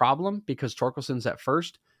kind of a problem because Torkelson's at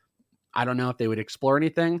first. I don't know if they would explore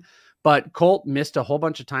anything, but Colt missed a whole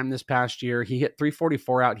bunch of time this past year. He hit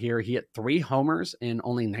 344 out here. He hit 3 homers in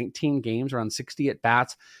only 19 games, around 60 at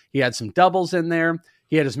bats. He had some doubles in there.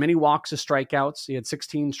 He had as many walks as strikeouts. He had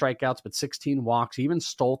 16 strikeouts, but 16 walks. He even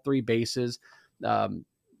stole 3 bases.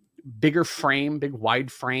 Bigger frame, big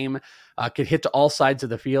wide frame, could hit to all sides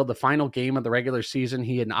of the field. The final game of the regular season,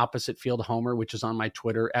 he had an opposite field homer, which is on my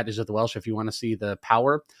Twitter at Is It the Welsh if you want to see the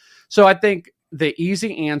power. So I think the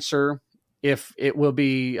easy answer, if it will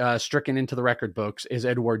be stricken into the record books, is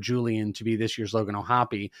Edouard Julien to be this year's Logan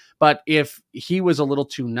O'Hoppe. But if he was a little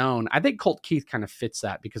too known, I think Colt Keith kind of fits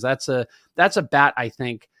that because that's a bat. I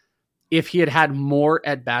think if he had more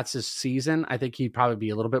at bats this season, I think he'd probably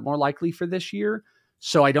be a little bit more likely for this year.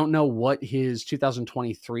 So I don't know what his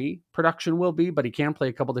 2023 production will be, but he can play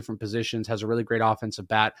a couple different positions, has a really great offensive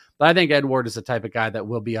bat. But I think Edouard is the type of guy that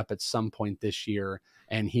will be up at some point this year,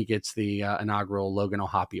 and he gets the inaugural Logan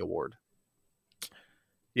O'Hoppe Award.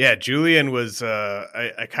 Yeah, Julien was,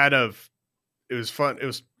 it was fun. It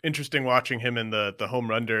was interesting watching him in the home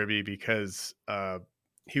run derby because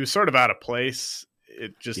he was sort of out of place.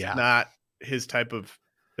 It just not his type of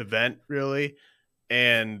event really.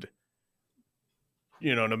 And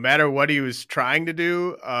no matter what he was trying to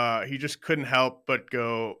do, he just couldn't help but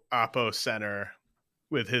go oppo center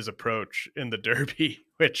with his approach in the derby,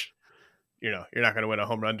 which, you're not going to win a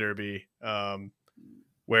home run derby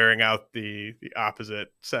wearing out the opposite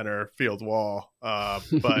center field wall.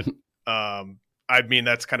 But I mean,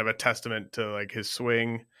 that's kind of a testament to like his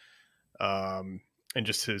swing and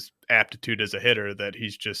just his aptitude as a hitter that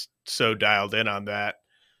he's just so dialed in on that.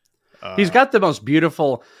 He's got the most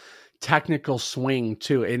beautiful technical swing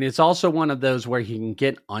too. And it's also one of those where he can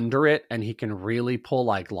get under it and he can really pull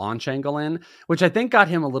like launch angle in, which I think got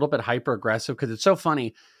him a little bit hyper aggressive, because it's so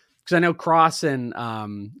funny. Because I know Cross and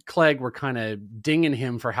Clegg were kind of dinging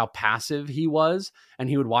him for how passive he was, and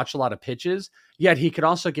he would watch a lot of pitches, yet he could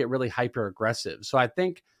also get really hyper aggressive. So I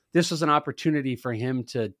think this was an opportunity for him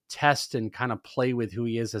to test and kind of play with who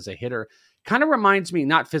he is as a hitter. Kind of reminds me,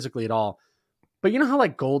 not physically at all, but you know how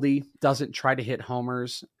like Goldie doesn't try to hit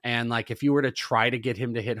homers, and like if you were to try to get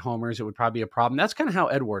him to hit homers, it would probably be a problem. That's kind of how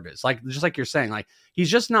Edward is. Like, just like you're saying, like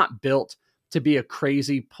he's just not built to be a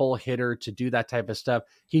crazy pull hitter, to do that type of stuff.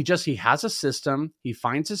 He has a system. He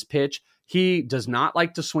finds his pitch. He does not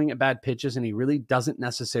like to swing at bad pitches, and he really doesn't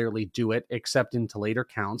necessarily do it except into later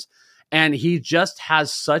counts. And he just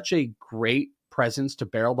has such a great presence to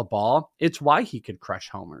barrel the ball. It's why he could crush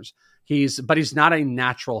homers. But he's not a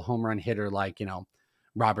natural home run hitter like, you know,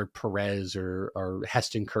 Robert Perez or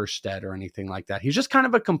Heston Kjerstad or anything like that. He's just kind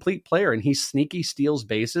of a complete player, and he sneaky steals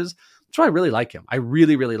bases. That's why I really like him. I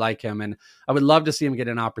really, really like him. And I would love to see him get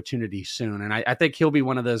an opportunity soon. And I think he'll be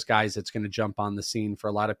one of those guys that's going to jump on the scene for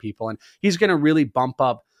a lot of people. And he's going to really bump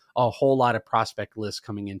up a whole lot of prospect lists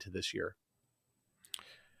coming into this year.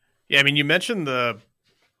 Yeah. I mean, you mentioned the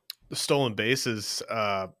stolen bases.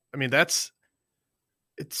 I mean, it's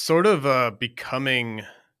sort of becoming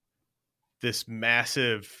this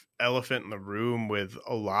massive elephant in the room with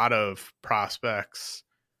a lot of prospects,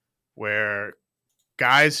 where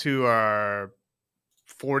guys who are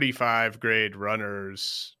 45 grade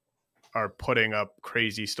runners are putting up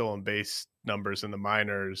crazy stolen base numbers in the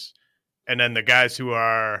minors. And then the guys who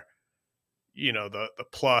are, you know, the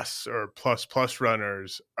plus or plus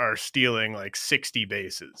runners are stealing like 60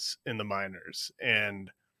 bases in the minors. And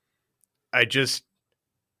I just,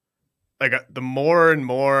 like, the more and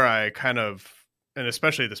more I kind of, and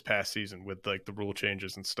especially this past season with like the rule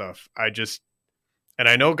changes and stuff, and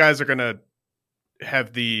I know guys are going to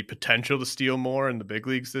have the potential to steal more in the big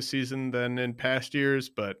leagues this season than in past years,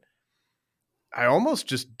 but I almost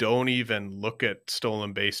just don't even look at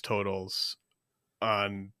stolen base totals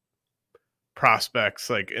on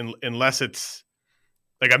prospects, like unless it's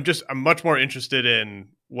like, I'm much more interested in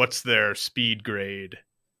what's their speed grade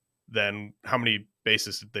than how many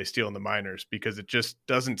bases did they steal in the minors, because it just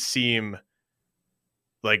doesn't seem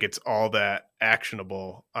like it's all that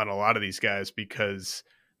actionable on a lot of these guys, because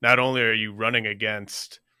not only are you running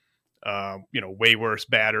against way worse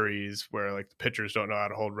batteries where like the pitchers don't know how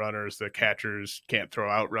to hold runners, the catchers can't throw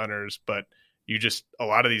out runners, but a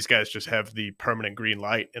lot of these guys just have the permanent green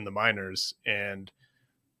light in the minors, and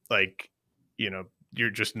like, you know, you're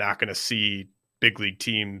just not going to see big league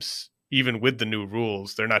teams, even with the new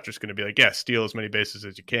rules, they're not just going to be like, yeah, steal as many bases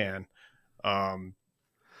as you can.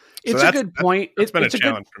 It's a good point. It's been a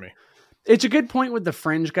challenge for me. It's a good point with the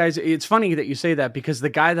fringe guys. It's funny that you say that, because the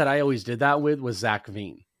guy that I always did that with was Zach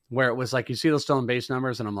Veen, where it was like, you see those stolen base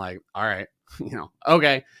numbers and I'm like, all right, you know,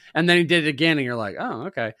 okay. And then he did it again and you're like, oh,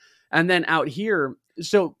 okay. And then out here,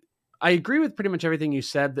 so I agree with pretty much everything you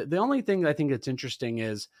said. The only thing that I think that's interesting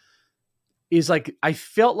is like, I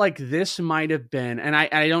felt like this might have been, and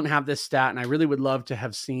I don't have this stat, and I really would love to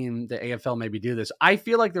have seen the AFL maybe do this. I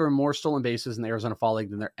feel like there were more stolen bases in the Arizona Fall League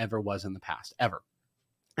than there ever was in the past, ever.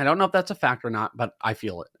 I don't know if that's a fact or not, but I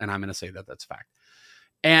feel it, and I'm going to say that that's a fact.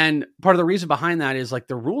 And part of the reason behind that is like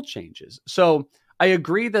the rule changes. So I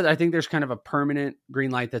agree that I think there's kind of a permanent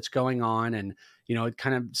green light that's going on, and, you know, it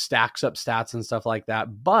kind of stacks up stats and stuff like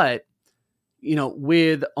that. But, you know,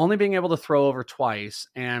 with only being able to throw over twice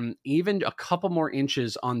and even a couple more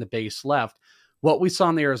inches on the base left, what we saw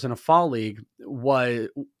in the Arizona Fall League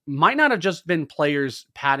might not have just been players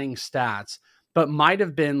padding stats, but might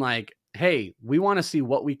have been like, hey, we want to see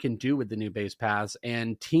what we can do with the new base paths,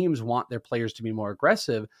 and teams want their players to be more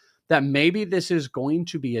aggressive, that maybe this is going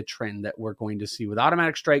to be a trend that we're going to see with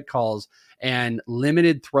automatic strike calls and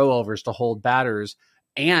limited throwovers to hold batters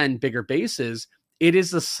and bigger bases. It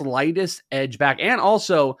is the slightest edge back. And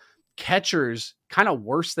also catchers kind of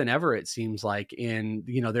worse than ever, it seems like, in,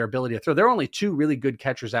 you know, their ability to throw. There are only two really good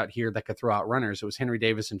catchers out here that could throw out runners. It was Henry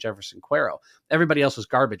Davis and Jefferson Cuero. Everybody else was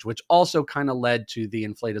garbage, which also kind of led to the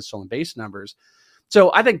inflated stolen base numbers.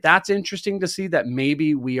 So I think that's interesting to see, that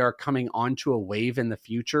maybe we are coming onto a wave in the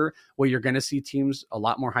future where you're going to see teams a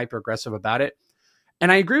lot more hyper aggressive about it.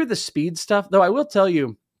 And I agree with the speed stuff, though. I will tell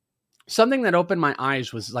you something that opened my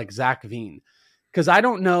eyes was like Zach Veen, because I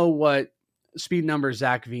don't know what speed number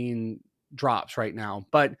Zach Veen drops right now,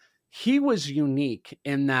 but he was unique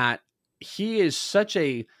in that he is such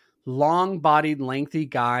a long-bodied, lengthy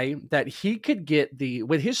guy that he could get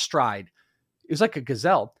with his stride, it was like a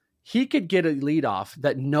gazelle. he could get a leadoff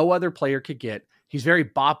that no other player could get. He's very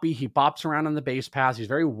boppy. He bops around on the base paths. He's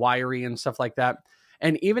very wiry and stuff like that.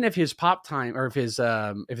 And even if his pop time or if his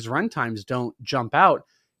run times don't jump out,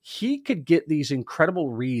 he could get these incredible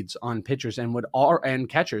reads on pitchers and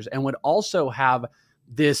catchers, and would also have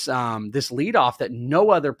this leadoff that no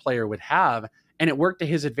other player would have. And it worked to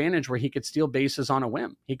his advantage where he could steal bases on a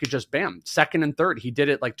whim. He could just bam, second and third. He did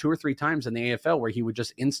it like 2 or 3 times in the AFL where he would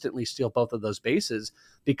just instantly steal both of those bases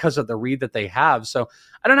because of the read that they have. So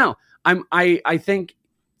I don't know. I think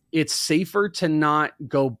it's safer to not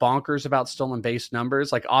go bonkers about stolen base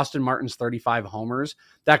numbers. Like Austin Martin's 35 homers,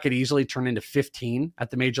 that could easily turn into 15 at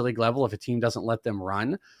the major league level if a team doesn't let them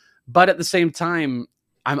run. But at the same time,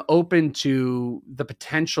 I'm open to the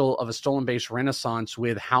potential of a stolen base renaissance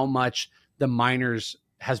with how much the minors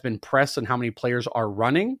has been pressed and how many players are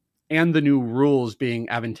running, and the new rules being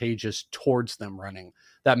advantageous towards them running,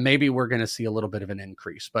 that maybe we're going to see a little bit of an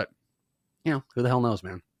increase. But, who the hell knows,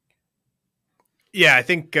 man? Yeah, I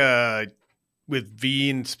think with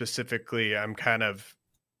Veen specifically, I'm kind of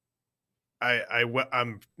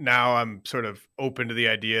I'm sort of open to the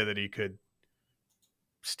idea that he could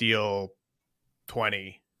steal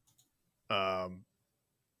 20, and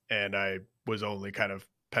I was only kind of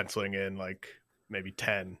penciling in like maybe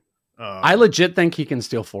 10. I legit think he can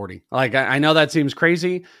steal 40. Like I know that seems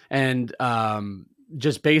crazy, and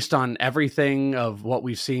just based on everything of what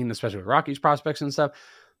we've seen, especially with Rockies prospects and stuff,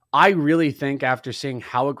 I really think after seeing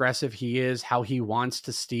how aggressive he is, how he wants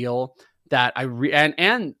to steal, that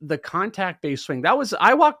and the contact-based swing,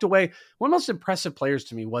 I walked away. One of the most impressive players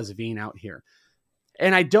to me was Veen out here.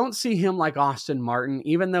 And I don't see him like Austin Martin,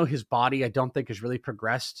 even though his body I don't think has really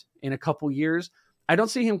progressed in a couple years. I don't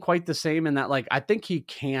see him quite the same in that, like, I think he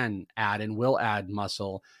can add and will add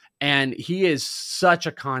muscle. And he is such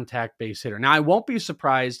a contact-based hitter. Now, I won't be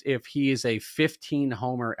surprised if he is a 15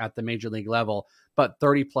 homer at the major league level, but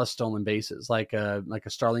 30 plus stolen bases, like a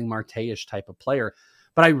Starling Marte-ish type of player.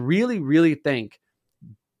 But I really, really think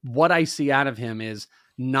what I see out of him is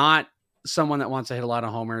not someone that wants to hit a lot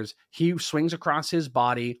of homers. He swings across his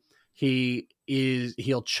body.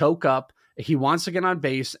 He'll choke up. He wants to get on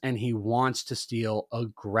base, and he wants to steal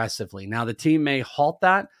aggressively. Now, the team may halt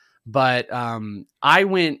that, but I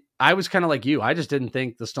was kind of like you. I just didn't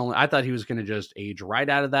think I thought he was going to just age right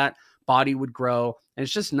out of that. Body would grow, and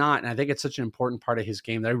it's just not. And I think it's such an important part of his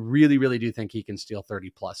game that I really, really do think he can steal 30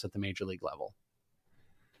 plus at the major league level.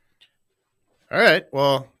 All right.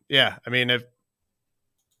 Well, yeah. I mean,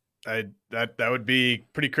 that would be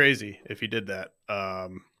pretty crazy if he did that.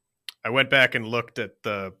 I went back and looked at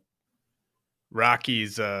the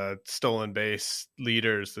Rockies stolen base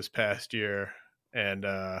leaders this past year, and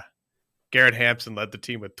Garrett Hampson led the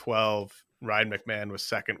team with 12. Ryan McMahon was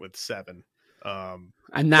second with 7.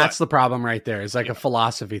 And that's the problem right there. It's like a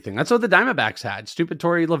philosophy thing. That's what the Diamondbacks had. Stupid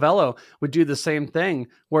Torey Lovello would do the same thing,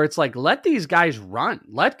 where it's like, let these guys run.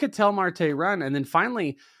 Let Ketel Marte run. And then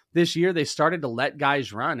finally this year, they started to let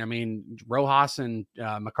guys run. I mean, Rojas and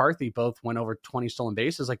McCarthy both went over 20 stolen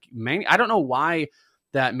bases. Like, man, I don't know why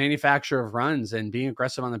that manufacture of runs and being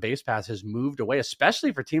aggressive on the base pass has moved away,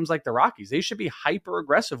 especially for teams like the Rockies. They should be hyper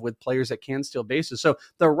aggressive with players that can steal bases. So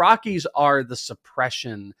the Rockies are the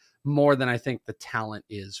suppression more than I think the talent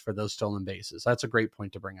is for those stolen bases. That's a great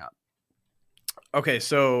point to bring up. Okay.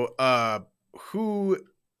 So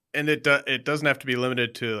it doesn't have to be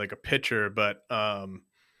limited to like a pitcher, but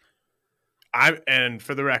and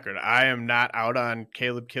for the record, I am not out on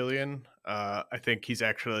Caleb Killian. I think he's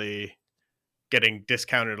actually getting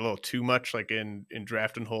discounted a little too much, like in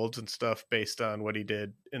draft and holds and stuff, based on what he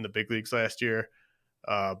did in the big leagues last year.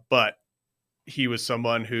 But he was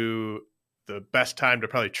someone who the best time to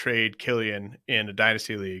probably trade Killian in a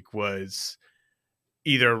dynasty league was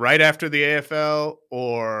either right after the AFL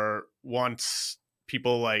or once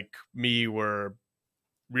people like me were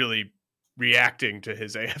really reacting to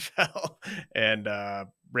his AFL and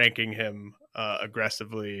ranking him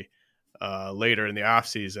aggressively later in the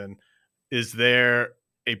offseason. Is there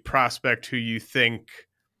a prospect who you think,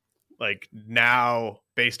 like, now,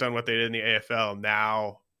 based on what they did in the AFL,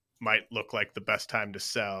 now might look like the best time to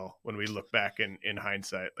sell when we look back in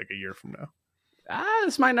hindsight, like a year from now?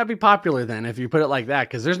 This might not be popular then if you put it like that,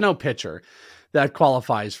 because there's no pitcher that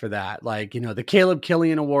qualifies for that. Like, the Caleb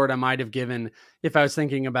Killian Award I might have given if I was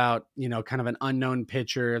thinking about, kind of an unknown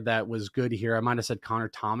pitcher that was good here. I might have said Connor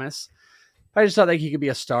Thomas. I just thought that he could be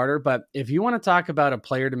a starter. But if you want to talk about a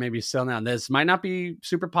player to maybe sell now, this might not be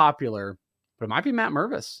super popular, but it might be Matt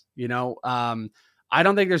Mervis. I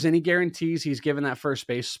don't think there's any guarantees he's given that first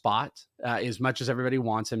base spot as much as everybody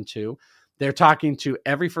wants him to. They're talking to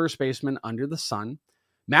every first baseman under the sun.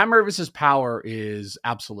 Matt Mervis's power is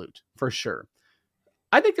absolute for sure.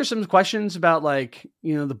 I think there's some questions about like,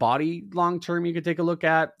 the body long-term you could take a look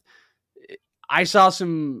at. I saw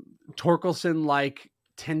some Torkelson-like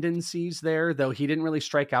tendencies there, though he didn't really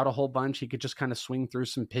strike out a whole bunch. He could just kind of swing through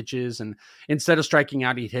some pitches, and instead of striking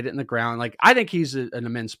out, he'd hit it in the ground. Like, I think he's an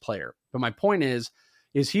immense player. But my point is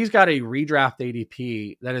he's got a redraft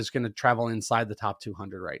ADP that is going to travel inside the top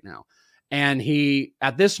 200 right now. And he,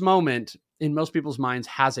 at this moment, in most people's minds,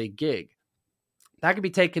 has a gig. That could be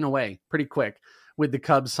taken away pretty quick with the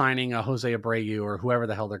Cubs signing a Jose Abreu or whoever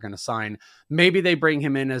the hell they're going to sign. Maybe they bring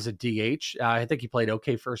him in as a DH. I think he played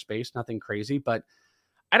okay first base, nothing crazy, but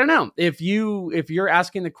I don't know. If you're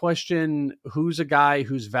asking the question, who's a guy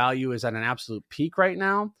whose value is at an absolute peak right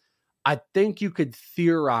now, I think you could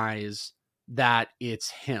theorize that it's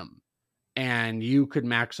him and you could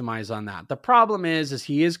maximize on that. The problem is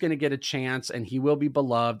he is going to get a chance and he will be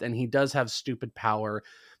beloved and he does have stupid power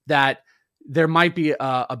that there might be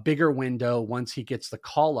a bigger window once he gets the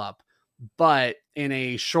call up, but in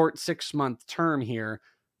a short 6-month term here,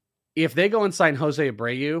 if they go and sign Jose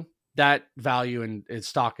Abreu, that value and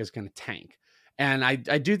stock is going to tank. And I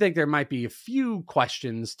do think there might be a few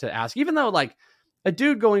questions to ask, even though like a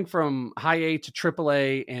dude going from high A to triple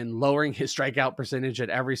A and lowering his strikeout percentage at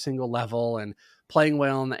every single level and playing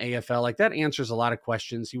well in the AFL, like that answers a lot of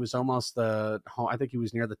questions. He was almost I think he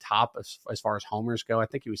was near the top as far as homers go. I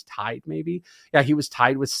think he was tied maybe. Yeah, he was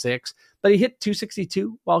tied with 6, but he hit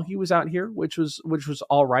 262 while he was out here, which was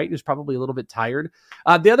all right. He was probably a little bit tired.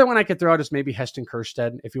 The other one I could throw out is maybe Heston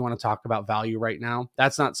Kjerstad. If you want to talk about value right now,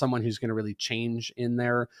 that's not someone who's going to really change in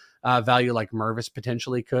their value like Mervis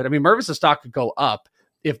potentially could. I mean, Mervis' stock could go up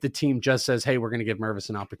if the team just says, hey, we're going to give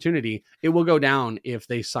Mervis an opportunity. It will go down if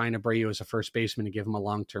they sign Abreu as a first baseman and give him a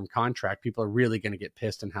long-term contract. People are really going to get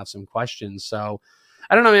pissed and have some questions. So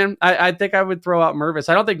I don't know, man. I think I would throw out Mervis.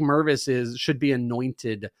 I don't think Mervis should be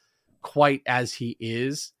anointed quite as he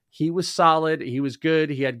is. He was solid. He was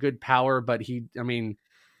good. He had good power, but he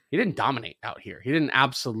didn't dominate out here. He didn't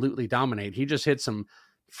absolutely dominate. He just hit some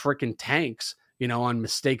freaking tanks, on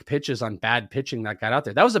mistake pitches, on bad pitching that got out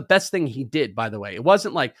there. That was the best thing he did, by the way. It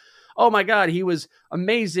wasn't like, oh my God, he was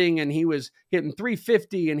amazing and he was hitting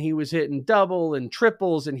 350 and he was hitting double and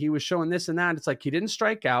triples and he was showing this and that. It's like he didn't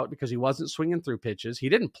strike out because he wasn't swinging through pitches. He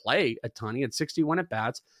didn't play a ton. He had 61 at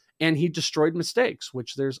bats and he destroyed mistakes,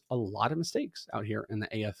 which there's a lot of mistakes out here in the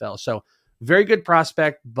AFL. So very good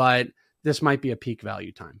prospect, but this might be a peak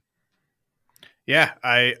value time. Yeah,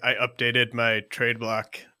 I updated my trade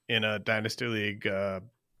block in a dynasty league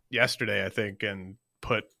yesterday, I think, and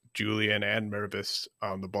put Julian and Mervis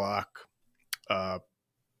on the block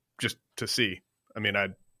just to see. I mean,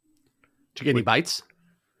 did you get any bites?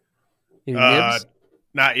 Any nibs?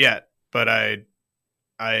 Not yet, but I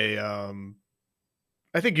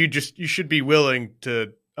think you should be willing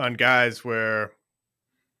to, on guys where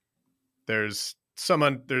there's some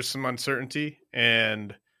uncertainty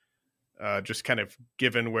and just kind of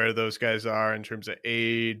given where those guys are in terms of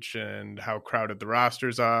age and how crowded the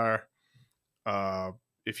rosters are.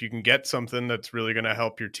 If you can get something that's really going to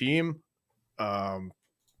help your team, and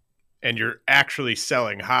you're actually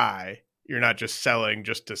selling high, you're not just selling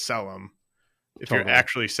just to sell them. If Totally. You're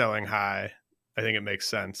actually selling high, I think it makes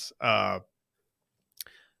sense. I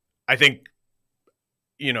think,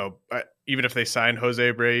 even if they sign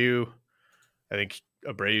Jose Abreu, I think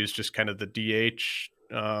Abreu is just kind of the DH.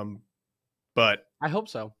 But I hope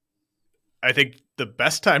so. I think the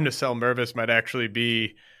best time to sell Mervis might actually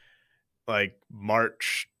be like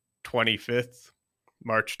March 25th,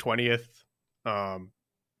 March 20th.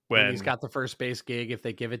 When he's got the first base gig, if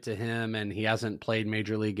they give it to him and he hasn't played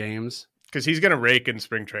major league games. Because he's going to rake in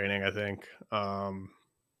spring training, I think.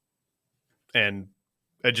 And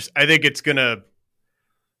I think it's going to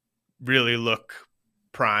really look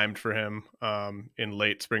primed for him in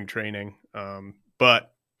late spring training.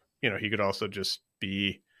 But he could also just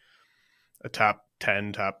be a top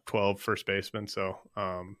 10, top 12 first baseman. So,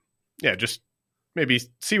 just maybe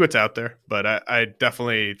see what's out there. But I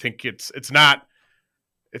definitely think it's not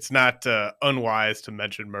unwise to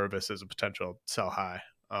mention Mervis as a potential sell high.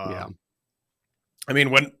 I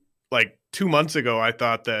mean, when like 2 months ago, I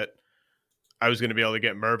thought that I was going to be able to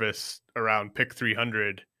get Mervis around pick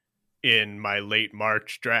 300 in my late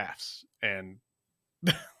March drafts, and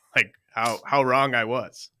like how wrong I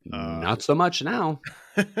was. Not so much now.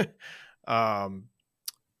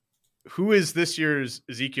 Who is this year's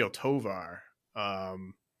Ezekiel Tovar?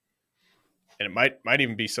 And it might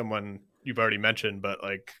even be someone you've already mentioned, but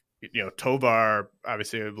like, Tovar,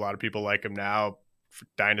 obviously a lot of people like him now for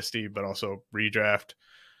dynasty, but also redraft.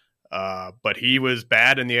 But he was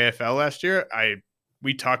bad in the AFL last year. I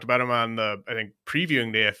we talked about him on I think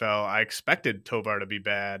previewing the AFL. I expected Tovar to be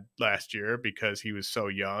bad last year because he was so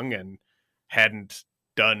young and hadn't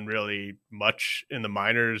done really much in the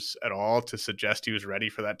minors at all to suggest he was ready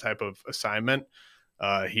for that type of assignment.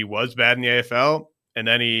 He was bad in the AFL, and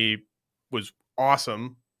then he was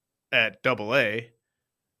awesome at AA.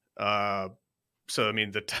 So, I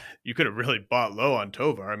mean, you could have really bought low on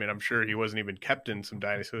Tovar. I mean, I'm sure he wasn't even kept in some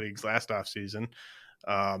dynasty leagues last offseason.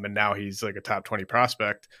 And now he's like a top 20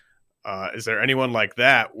 prospect. Is there anyone like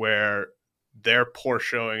that where their poor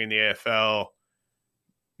showing in the AFL,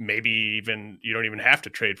 maybe even you don't even have to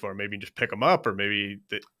trade for them, maybe just pick them up, or maybe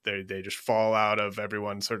they just fall out of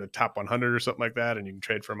everyone's sort of top 100 or something like that, and you can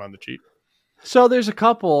trade for them on the cheap? So there's a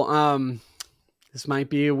couple. This might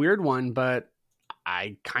be a weird one, but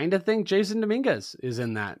I kind of think Jason Dominguez is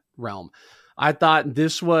in that realm. I thought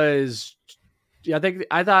this was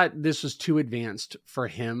too advanced for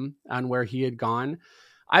him on where he had gone.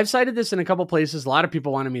 I've cited this in a couple places. A lot of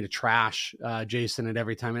people wanted me to trash Jason at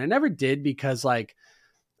every time, and I never did because, like,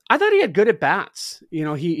 I thought he had good at bats. You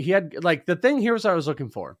know, he had, like, the thing here was I was looking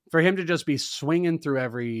for him to just be swinging through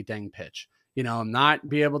every dang pitch. You know, not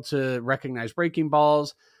be able to recognize breaking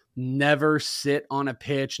balls, never sit on a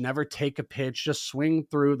pitch, never take a pitch, just swing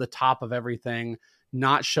through the top of everything,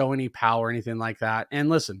 not show any power, anything like that. And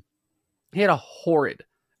listen, he had a horrid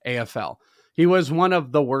AFL. He was one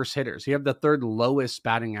of the worst hitters. He had the third lowest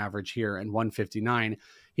batting average here in 159.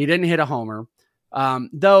 He didn't hit a homer,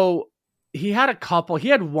 though he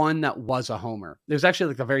had one that was a homer. It was actually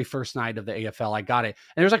like the very first night of the AFL. I got it.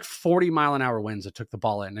 And there's like 40-mile-an-hour winds that took the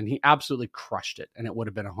ball in, and he absolutely crushed it, and it would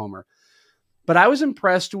have been a homer. But I was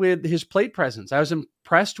impressed with his plate presence. I was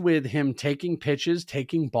impressed with him taking pitches,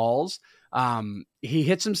 taking balls. He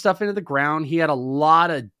hit some stuff into the ground. He had a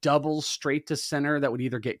lot of doubles straight to center that would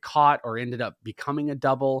either get caught or ended up becoming a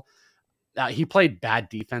double. He played bad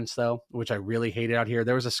defense, though, which I really hated out here.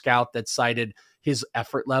 There was a scout that cited his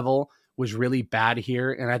effort level was really bad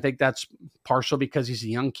here. And I think that's partial because he's a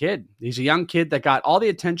young kid. He's a young kid that got all the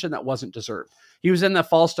attention that wasn't deserved. He was in the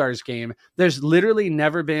Fall Stars game. There's literally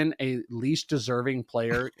never been a least deserving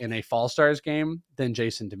player in a Fall Stars game than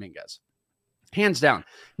Jason Dominguez. Hands down.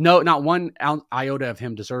 No, not one iota of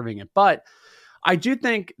him deserving it. But I do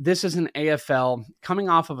think this is an AFL coming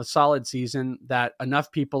off of a solid season that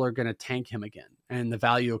enough people are going to tank him again, and the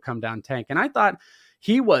value will come down tank. And I thought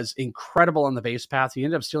he was incredible on the base path. He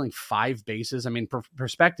ended up stealing 5 bases. I mean,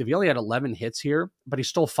 perspective, he only had 11 hits here, but he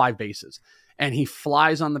stole 5 bases. And he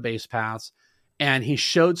flies on the base paths, and he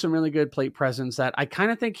showed some really good plate presence that I kind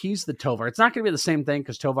of think he's the Tovar. It's not going to be the same thing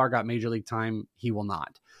because Tovar got major league time. He will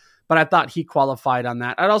not. But I thought he qualified on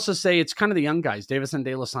that. I'd also say it's kind of the young guys. Davison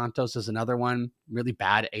De Los Santos is another one. Really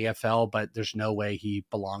bad AFL, but there's no way he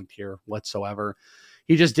belonged here whatsoever.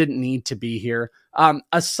 He just didn't need to be here.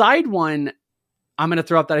 A side one I'm going to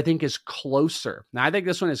throw up that I think is closer. Now, I think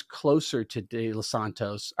this one is closer to De Los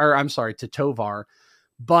Santos, or I'm sorry, to Tovar,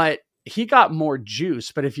 but he got more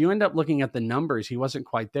juice. But if you end up looking at the numbers, he wasn't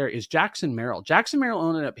quite there, is Jackson Merrill. Jackson Merrill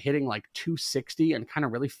ended up hitting like 260 and kind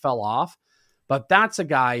of really fell off. But that's a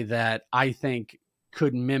guy that I think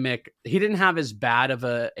could mimic. He didn't have as bad of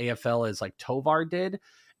a AFL as like Tovar did.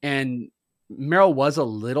 And Merrill was a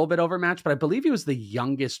little bit overmatched, but I believe he was the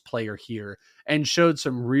youngest player here and showed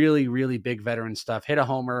some really, really big veteran stuff. Hit a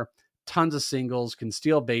homer, tons of singles, can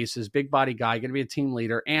steal bases, big body guy, going to be a team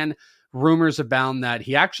leader. And rumors abound that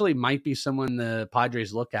he actually might be someone the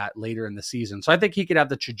Padres look at later in the season. So I think he could have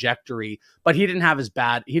the trajectory, but he didn't have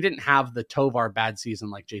the Tovar bad season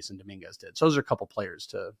like Jason Dominguez did. So those are a couple players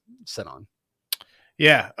to sit on.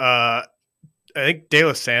 Yeah. I think De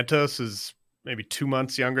Los Santos is maybe 2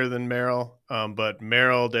 months younger than Merrill. But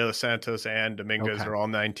Merrill, De Los Santos, and Dominguez are all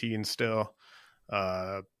 19 still.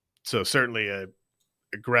 So certainly a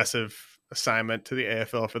aggressive assignment to the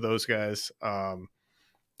AFL for those guys.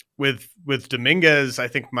 With Dominguez, I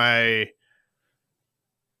think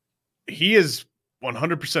he is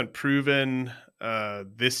 100% proven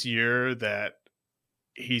this year that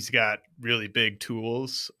he's got really big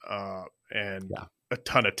tools and a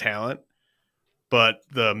ton of talent. But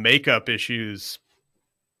the makeup issues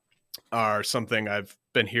are something I've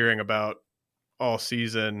been hearing about all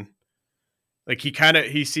season. Like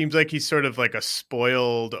he seems like he's sort of like a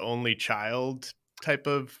spoiled only child type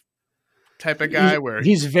of guy where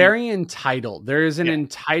he's very entitled. There is an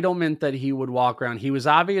entitlement that he would walk around. He was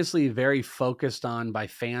obviously very focused on by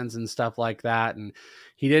fans and stuff like that. And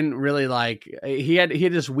he didn't really he had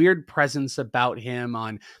this weird presence about him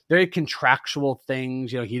on very contractual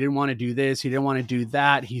things. You know, he didn't want to do this. He didn't want to do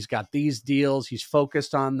that. He's got these deals. He's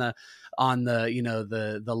focused on the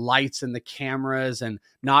lights and the cameras and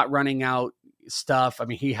not running out stuff. I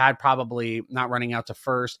mean, he had probably not running out to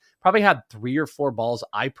first, probably had 3 or 4 balls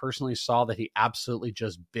I personally saw that he absolutely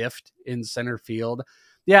just biffed in center field.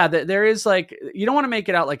 Yeah, there is like, you don't want to make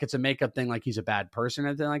it out like it's a makeup thing, like he's a bad person or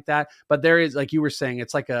anything like that. But there is, like you were saying,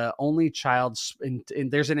 it's like a only child, and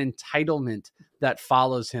there's an entitlement that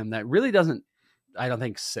follows him that really doesn't, I don't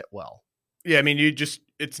think, sit well. Yeah, I mean, it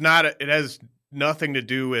has nothing to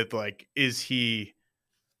do with like, is he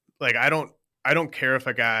like, I don't care if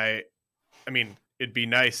a guy, I mean, it'd be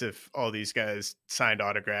nice if all these guys signed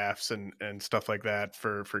autographs and stuff like that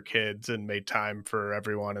for kids and made time for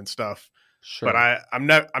everyone and stuff. Sure. But I'm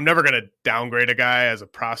never going to downgrade a guy as a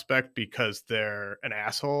prospect because they're an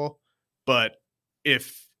asshole. But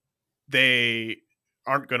if they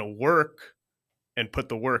aren't going to work and put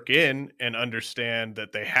the work in and understand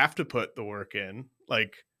that they have to put the work in,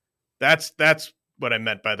 like that's what I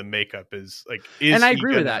meant by the makeup is like, and I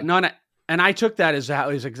agree with that. No, and I took that as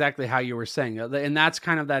exactly how you were saying. And that's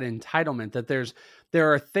kind of that entitlement that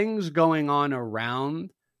there are things going on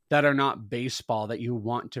around that are not baseball that you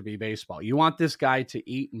want to be baseball. You want this guy to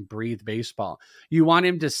eat and breathe baseball. You want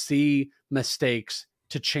him to see mistakes,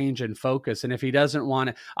 to change and focus. And if he doesn't want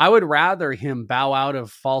it, I would rather him bow out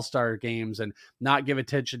of fall star games and not give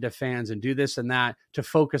attention to fans and do this and that to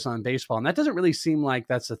focus on baseball. And that doesn't really seem like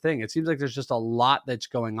that's the thing. It seems like there's just a lot that's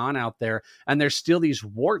going on out there. And there's still these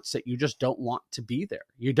warts that you just don't want to be there.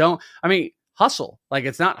 Hustle. Like,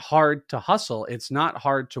 it's not hard to hustle. It's not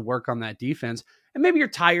hard to work on that defense. And maybe you're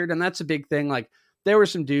tired, and that's a big thing. Like, there were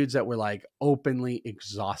some dudes that were like openly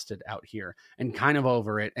exhausted out here and kind of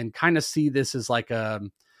over it, and kind of see this as like I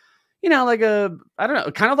don't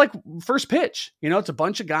know, kind of like first pitch. It's a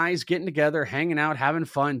bunch of guys getting together, hanging out, having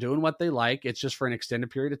fun, doing what they like. It's just for an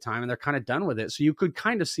extended period of time, and they're kind of done with it. So you could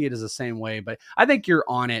kind of see it as the same way, but I think you're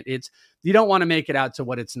on it. You don't want to make it out to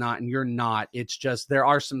what it's not, and you're not. It's just, there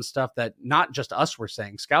are some stuff that not just us were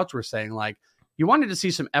saying, scouts were saying, like, you wanted to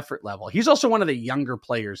see some effort level. He's also one of the younger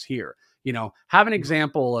players here. Have an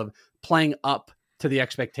example of playing up to the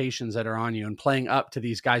expectations that are on you and playing up to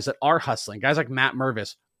these guys that are hustling. Guys like Matt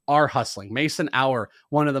Mervis are hustling. Mason Auer,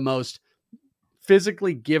 one of the most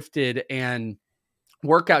physically gifted and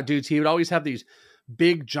workout dudes. He would always have these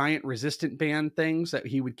big, giant resistant band things that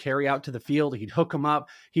he would carry out to the field. He'd hook them up.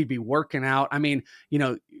 He'd be working out. I mean,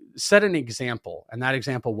 set an example, and that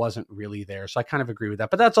example wasn't really there. So I kind of agree with that,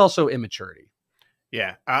 but that's also immaturity.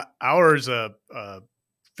 Yeah. Auer's a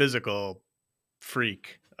physical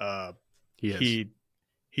freak. He is.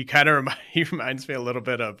 He kind of reminds me a little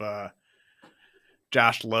bit of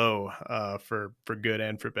Josh Lowe for good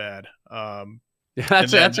and for bad.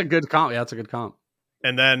 That's a good comp. Yeah, that's a good comp.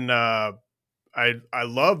 And then I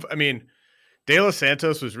love. I mean, De Los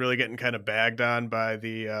Santos was really getting kind of bagged on by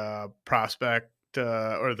the prospect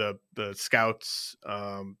or the scouts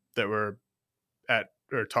that were at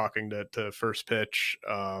or talking to first pitch,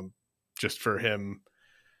 just for him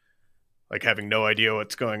like having no idea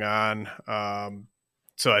what's going on.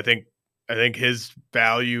 So I think his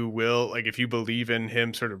value will, like, if you believe in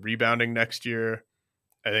him sort of rebounding next year,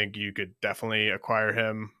 I think you could definitely acquire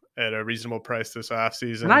him at a reasonable price this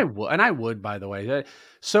offseason. And I would, by the way,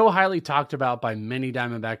 so highly talked about by many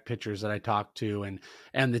Diamondback pitchers that I talked to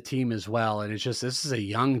and the team as well. And it's just, this is a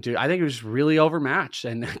young dude. I think he was really overmatched,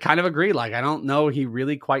 and kind of agree. Like, I don't know, he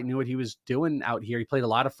really quite knew what he was doing out here. He played a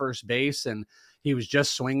lot of first base, and he was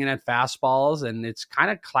just swinging at fastballs, and it's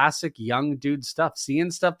kind of classic young dude stuff,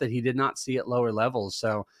 seeing stuff that he did not see at lower levels.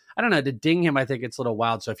 So I don't know, to ding him, I think it's a little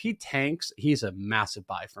wild. So if he tanks, he's a massive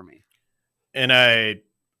buy for me. And I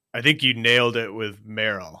think you nailed it with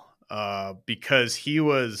Merrill, because he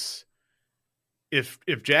was, if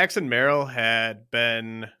Jackson Merrill had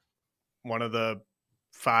been one of the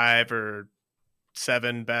 5 or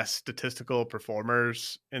 7 best statistical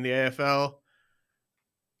performers in the AFL,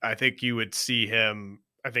 I think you would see him.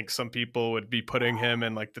 I think some people would be putting him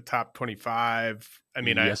in like the top 25. I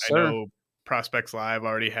mean, yes, I know Prospects Live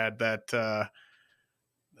already had that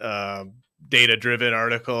data-driven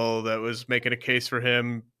article that was making a case for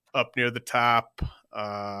him up near the top.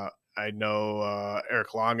 I know Eric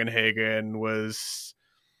Longenhagen was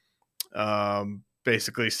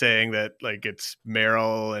basically saying that, like, it's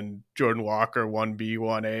Merrill and Jordan Walker 1B,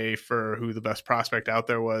 1A for who the best prospect out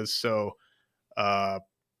there was. So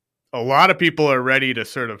a lot of people are ready to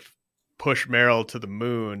sort of push Merrill to the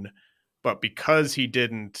moon, but because he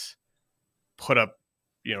didn't put up,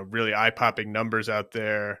 really eye-popping numbers out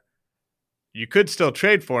there, you could still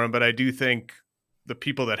trade for him. But I do think the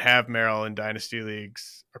people that have Merrill in dynasty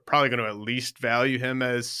leagues are probably going to at least value him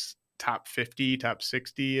as top 50, top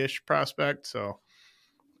 60-ish prospect. So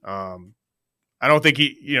I I don't think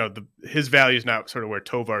his value is not sort of where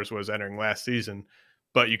Tovar's was entering last season,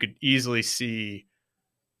 but you could easily see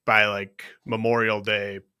by like Memorial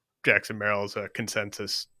Day, Jackson Merrill's a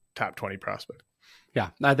consensus top 20 prospect. Yeah,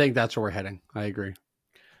 I think that's where we're heading. I agree.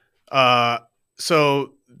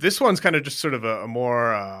 So this one's kind of just sort of a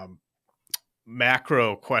more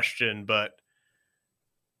macro question, but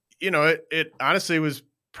it honestly was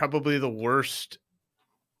probably the worst,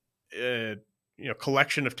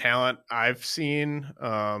 collection of talent I've seen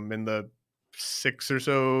in the 6 or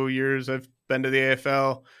so years I've been to the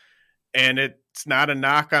AFL. And it's not a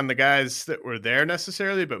knock on the guys that were there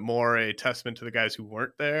necessarily, but more a testament to the guys who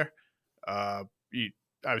weren't there.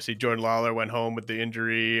 Obviously, Jordan Lawler went home with the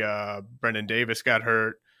injury. Brendan Davis got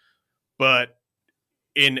hurt. But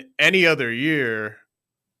in any other year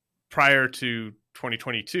prior to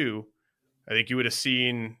 2022, I think you would have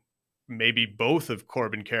seen maybe both of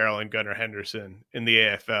Corbin Carroll and Gunnar Henderson in the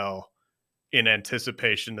AFL in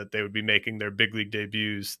anticipation that they would be making their big league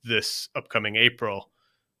debuts this upcoming April.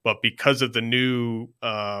 But because of the new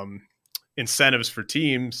incentives for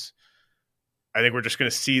teams, I think we're just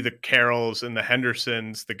going to see the Carrolls and the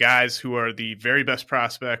Hendersons, the guys who are the very best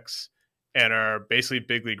prospects and are basically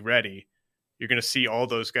big league ready. You're going to see all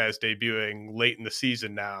those guys debuting late in the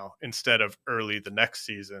season now instead of early the next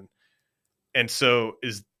season. And so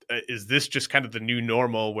is this just kind of the new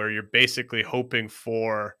normal where you're basically hoping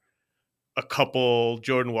for a couple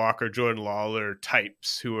Jordan Walker, Jordan Lawler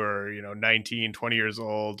types who are, 19, 20 years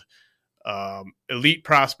old, elite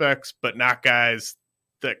prospects, but not guys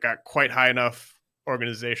that got quite high enough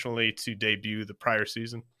organizationally to debut the prior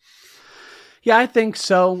season? Yeah, I think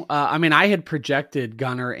so. I had projected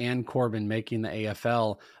Gunnar and Corbin making the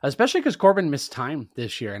AFL, especially because Corbin missed time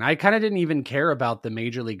this year. And I kind of didn't even care about the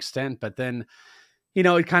major league stint, but then,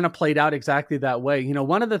 it kind of played out exactly that way.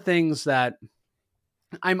 One of the things that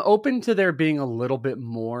I'm open to there being a little bit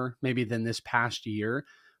more maybe than this past year,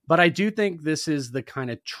 but I do think this is the kind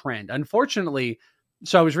of trend. Unfortunately,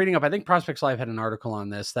 so I was reading up, I think Prospects Live had an article on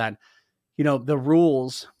this that, the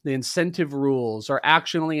rules, the incentive rules are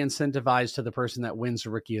actually incentivized to the person that wins the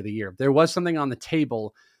Rookie of the Year. There was something on the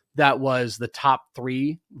table that was the top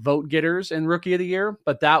 3 vote getters in Rookie of the Year,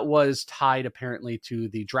 but that was tied apparently to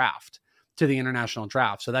the draft, to the international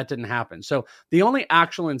draft. So that didn't happen. So the only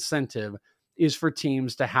actual incentive is for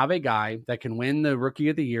teams to have a guy that can win the Rookie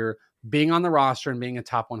of the Year being on the roster and being a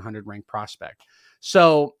top 100 ranked prospect.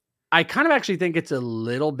 So I kind of actually think it's a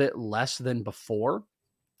little bit less than before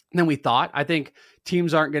than we thought. I think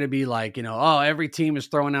teams aren't going to be like, every team is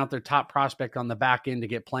throwing out their top prospect on the back end to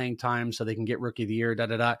get playing time so they can get Rookie of the Year,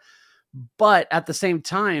 But at the same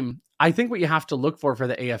time, I think what you have to look for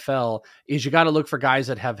the AFL is you got to look for guys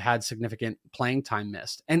that have had significant playing time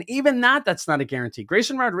missed. And even that's not a guarantee.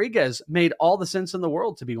 Grayson Rodriguez made all the sense in the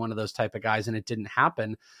world to be one of those type of guys, and it didn't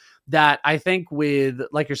happen. That I think with,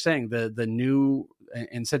 like you're saying, the new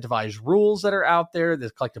incentivized rules that are out there, the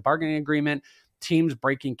collective bargaining agreement, teams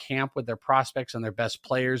breaking camp with their prospects and their best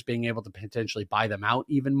players, being able to potentially buy them out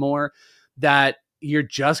even more, that you're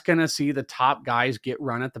just going to see the top guys get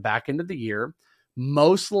run at the back end of the year.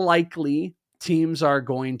 Most likely teams are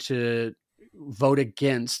going to vote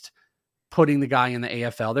against putting the guy in the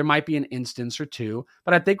AFL. There might be an instance or two,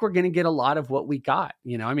 but I think we're going to get a lot of what we got.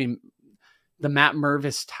 The Matt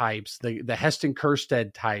Mervis types, the Heston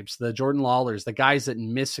Kjerstad types, the Jordan Lawlers, the guys that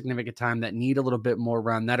miss significant time, that need a little bit more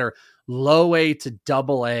run, that are low A to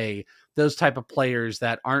double A, those type of players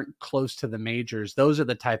that aren't close to the majors. Those are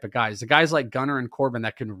the type of guys. The guys like Gunnar and Corbin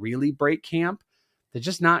that can really break camp, they're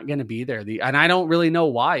just not going to be there. And I don't really know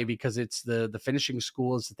why, because it's the finishing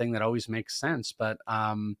school is the thing that always makes sense. But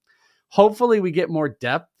hopefully we get more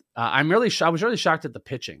depth. I was really shocked at the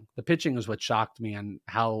pitching. The pitching is what shocked me, and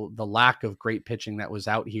how the lack of great pitching that was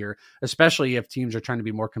out here, especially if teams are trying to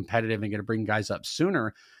be more competitive and going to bring guys up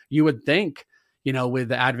sooner. You would think, with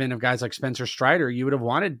the advent of guys like Spencer Strider, you would have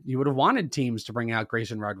wanted teams to bring out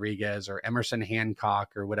Grayson Rodriguez or Emerson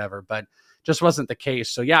Hancock or whatever, but just wasn't the case.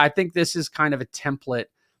 So yeah, I think this is kind of a template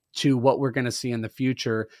to what we're going to see in the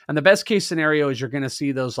future. And the best case scenario is you're going to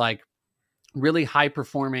see those like really high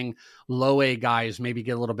performing low A guys maybe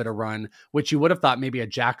get a little bit of run, which you would have thought maybe a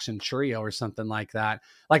Jackson Churio or something like that.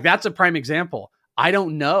 Like that's a prime example. I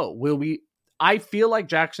don't know. I feel like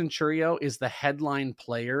Jackson Churio is the headline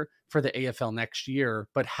player for the AFL next year,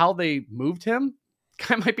 but how they moved him,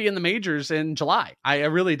 guy might be in the majors in July. I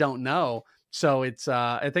really don't know. So it's,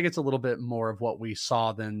 I think it's a little bit more of what we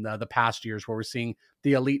saw than the past years, where we're seeing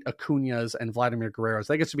the elite Acuñas and Vladimir Guerreros. I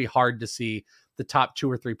think it's to be hard to see the top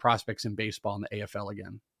 2 or 3 prospects in baseball in the AFL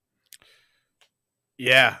again.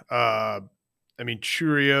 Yeah.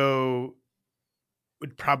 Churio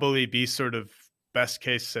would probably be sort of best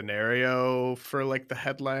case scenario for like the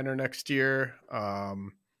headliner next year.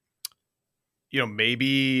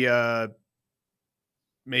 Maybe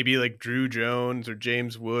like Drew Jones or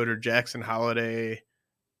James Wood or Jackson Holiday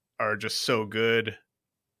are just so good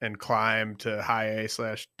and climb to high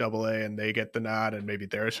A/double A and they get the nod and maybe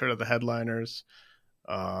they're sort of the headliners.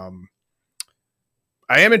 I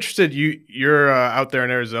am interested. You're out there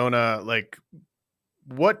in Arizona. Like,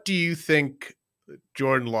 what do you think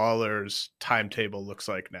Jordan Lawler's timetable looks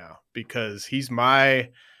like now? Because he's my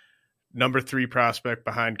number 3 prospect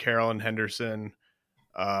behind Carroll and Henderson.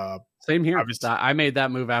 Same here. I made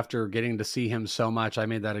that move after getting to see him so much. I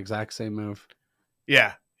made that exact same move.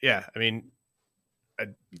 Yeah. I mean, I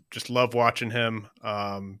just love watching him.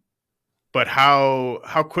 But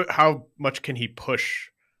how much can he push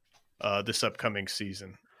this upcoming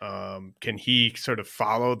season? Can he sort of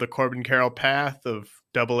follow the Corbin Carroll path of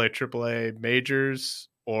AA, AAA majors,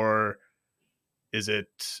 or is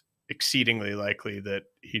it exceedingly likely that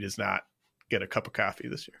he does not get a cup of coffee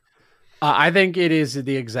this year? I think it is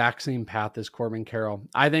the exact same path as Corbin Carroll.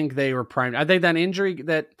 I think they were primed. I think I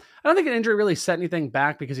don't think an injury really set anything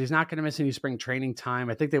back because he's not going to miss any spring training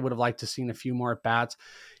time. I think they would have liked to seen a few more at bats.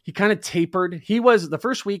 He kind of tapered. The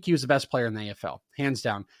first week, he was the best player in the AFL, hands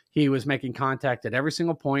down. He was making contact at every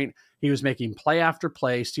single point. He was making play after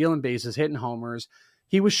play, stealing bases, hitting homers.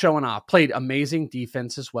 He was showing off, played amazing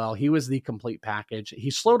defense as well. He was the complete package.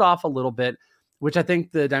 He slowed off a little bit, which I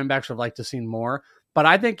think the Diamondbacks would have liked to see more. But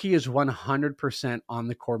I think he is 100% on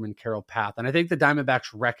the Corbin Carroll path. And I think the Diamondbacks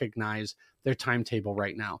recognize their timetable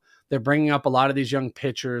right now. They're bringing up a lot of these young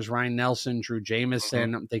pitchers, Ryan Nelson, Drew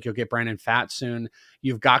Jamison. I think you'll get Brandon Pfaadt soon.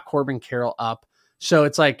 You've got Corbin Carroll up. So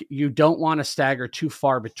it's like you don't want to stagger too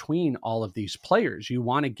far between all of these players. You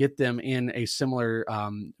want to get them in a similar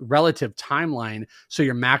relative timeline so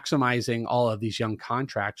you're maximizing all of these young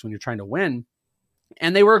contracts when you're trying to win.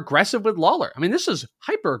 And they were aggressive with Lawler. I mean, this is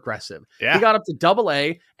hyper aggressive. Yeah. He got up to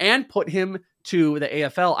AA and put him to the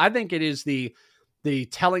AFL. I think it is the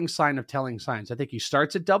telling sign of telling signs. I think he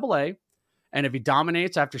starts at AA, and if he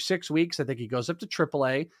dominates after 6 weeks, I think he goes up to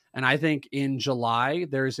AAA. And I think in July,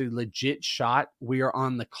 there's a legit shot. We are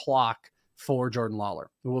on the clock for Jordan Lawler.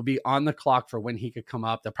 We'll be on the clock for when he could come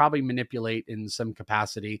up. They'll probably manipulate in some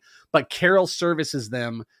capacity, but Carroll services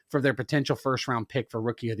them for their potential first-round pick for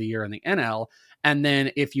Rookie of the Year in the NL. And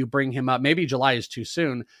then if you bring him up, maybe July is too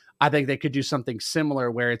soon. I think they could do something similar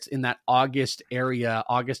where it's in that August area,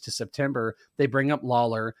 August to September. They bring up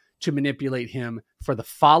Lawler to manipulate him for the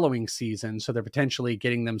following season. So they're potentially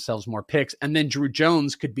getting themselves more picks. And then Drew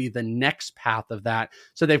Jones could be the next path of that.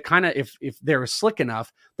 So they've kind of, if they're slick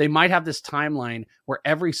enough, they might have this timeline where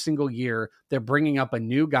every single year they're bringing up a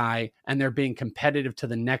new guy and they're being competitive to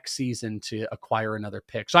the next season to acquire another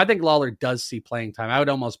pick. So I think Lawler does see playing time. I would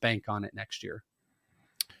almost bank on it next year.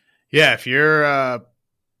 Yeah. If you're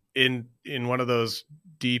in one of those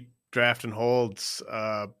deep draft and holds,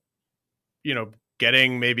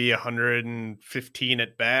 getting maybe 115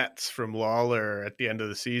 at bats from Lawler at the end of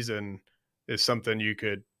the season is something you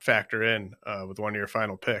could factor in with one of your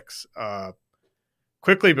final picks.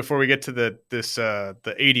 Quickly, before we get to the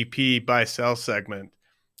ADP buy sell segment,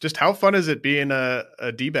 just how fun is it being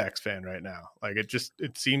a D-backs fan right now? Like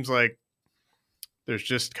it seems like there's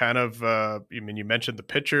just kind of, you mentioned the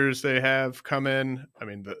pitchers they have come in. I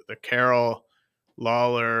mean, the Carroll,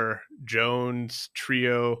 Lawler, Jones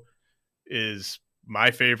trio is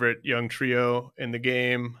my favorite young trio in the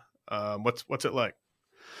game. What's it like?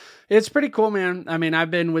 It's pretty cool, man. I mean,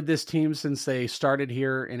 I've been with this team since they started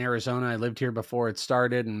here in Arizona. I lived here before it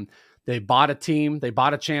started, and they bought a team. They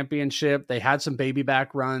bought a championship. They had some baby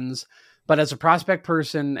back runs. But as a prospect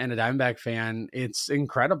person and a Diamondback fan, it's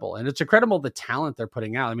incredible. And it's incredible the talent they're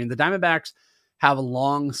putting out. I mean, the Diamondbacks have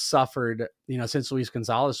long suffered, since Luis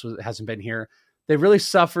Gonzalez hasn't been here, they've really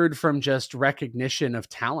suffered from just recognition of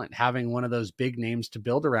talent, having one of those big names to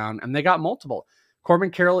build around. And they got multiple.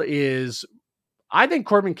 I think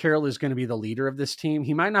Corbin Carroll is going to be the leader of this team.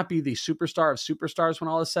 He might not be the superstar of superstars when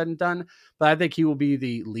all is said and done, but I think he will be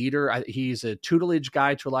the leader. He's a tutelage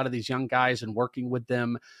guy to a lot of these young guys and working with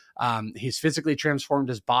them. He's physically transformed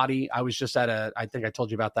his body. I was just I think I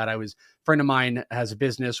told you about that. A friend of mine has a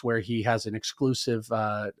business where he has an exclusive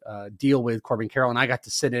deal with Corbin Carroll, and I got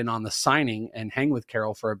to sit in on the signing and hang with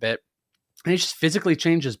Carroll for a bit. And he just physically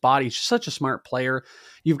changed his body. He's just such a smart player.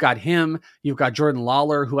 You've got him. You've got Jordan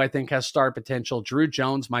Lawler, who I think has star potential. Drew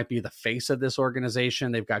Jones might be the face of this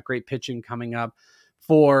organization. They've got great pitching coming up.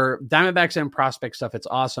 For Diamondbacks and prospect stuff, it's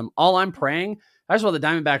awesome. All I'm praying, I just want the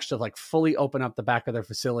Diamondbacks to like fully open up the back of their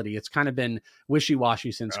facility. It's kind of been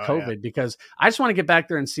wishy-washy since COVID because I just want to get back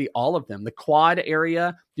there and see all of them. The quad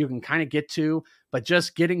area you can kind of get to, but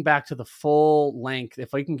just getting back to the full length,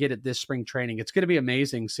 if we can get it this spring training, it's going to be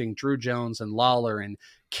amazing seeing Drew Jones and Lawler and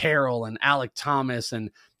Carroll and Alec Thomas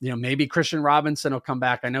and, maybe Christian Robinson will come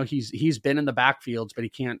back. I know he's been in the backfields, but he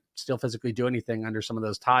can't still physically do anything under some of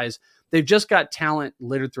those ties. They've just got talent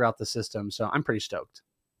littered throughout the system. So I'm pretty stoked.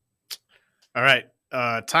 All right.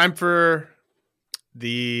 Time for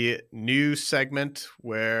the new segment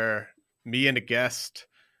where me and a guest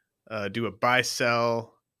do a buy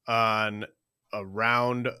sell on a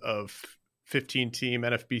round of 15-team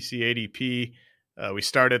NFBC ADP. We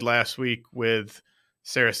started last week with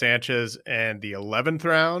Sarah Sanchez and the 11th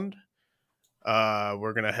round.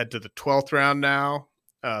 We're going to head to the 12th round now.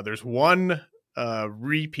 There's one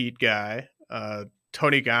repeat guy,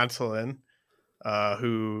 Tony Gonsolin,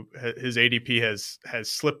 who his ADP has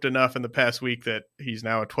slipped enough in the past week that he's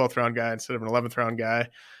now a 12th round guy instead of an 11th round guy.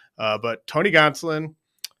 But Tony Gonsolin,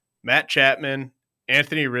 Matt Chapman,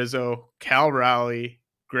 Anthony Rizzo, Cal Raleigh,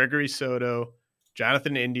 Gregory Soto,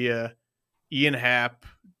 Jonathan India, Ian Happ,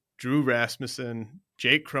 Drew Rasmussen,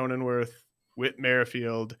 Jake Cronenworth, Whit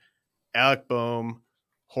Merrifield, Alec Boehm,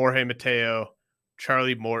 Jorge Mateo,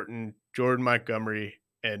 Charlie Morton, Jordan Montgomery,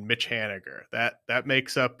 and Mitch Haniger. That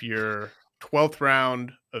makes up your 12th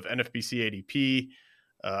round of NFBC ADP.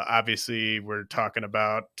 Obviously, we're talking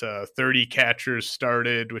about 30 catchers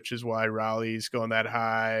started, which is why Raleigh's going that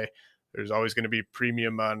high. There's always going to be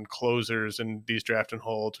premium on closers in these draft and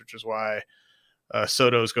holds, which is why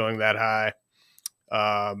Soto's going that high.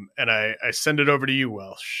 And I send it over to you,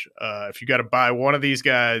 Welsh. If you got to buy one of these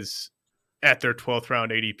guys at their 12th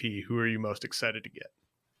round ADP, who are you most excited to get?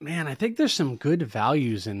 Man, I think there's some good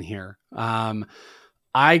values in here.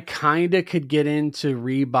 I kind of could get into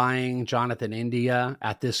rebuying Jonathan India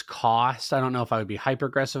at this cost. I don't know if I would be hyper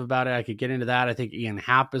aggressive about it. I could get into that. I think Ian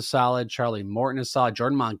Happ is solid. Charlie Morton is solid.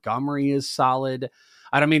 Jordan Montgomery is solid.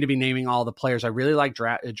 I don't mean to be naming all the players. I really like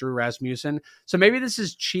Drew Rasmussen. So maybe this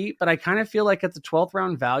is cheap, but I kind of feel like at the 12th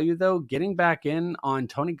round value, though, getting back in on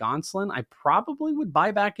Tony Gonsolin, I probably would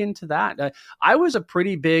buy back into that. I was a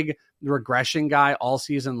pretty big regression guy all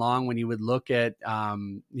season long when you would look at,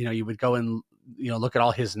 you would go and look at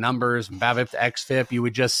all his numbers, BABIP to XFIP, you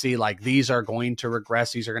would just see like, these are going to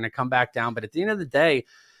regress. These are going to come back down. But at the end of the day,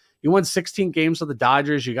 you won 16 games with the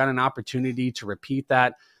Dodgers. You got an opportunity to repeat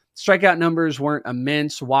that. Strikeout numbers weren't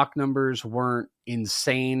immense. Walk numbers weren't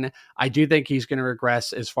insane. I do think he's going to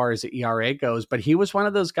regress as far as the ERA goes, but he was one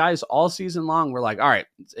of those guys all season long. We're like, all right,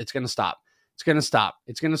 it's going to stop. It's going to stop.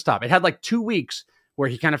 It's going to stop. It had like 2 weeks where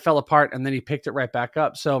he kind of fell apart and then he picked it right back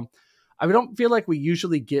up. So I don't feel like we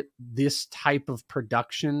usually get this type of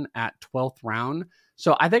production at 12th round.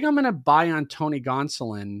 So I think I'm going to buy on Tony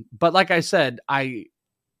Gonsolin. But like I said, I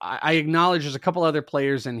acknowledge there's a couple other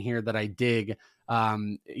players in here that I dig.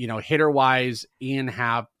 Hitter wise, Ian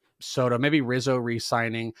Happ, Soto, maybe Rizzo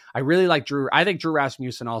re-signing. I really like Drew. I think Drew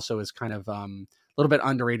Rasmussen also is kind of a little bit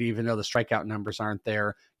underrated, even though the strikeout numbers aren't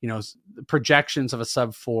there. Projections of a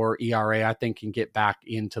sub-4 ERA, I think can get back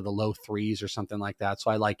into the low 3s or something like that.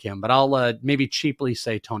 So I like him, but I'll maybe cheaply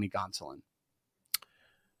say Tony Gonsolin.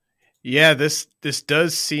 Yeah, this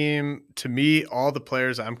does seem to me all the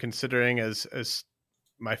players I'm considering as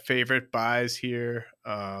my favorite buys here.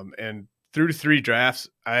 And through to 3 drafts,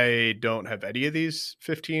 I don't have any of these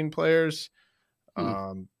 15 players.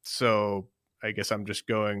 So I guess I'm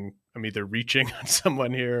either reaching on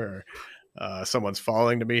someone here or someone's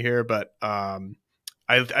falling to me here. But I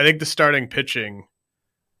think the starting pitching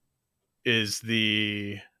is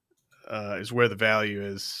where the value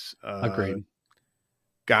is. Agreed.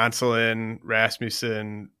 Gonsolin,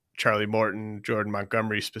 Rasmussen, Charlie Morton, Jordan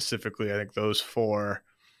Montgomery specifically. I think those 4,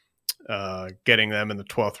 getting them in the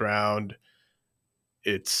 12th round,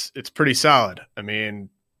 it's pretty solid. I mean,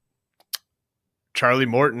 Charlie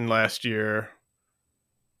Morton last year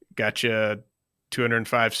got you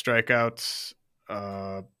 205 strikeouts.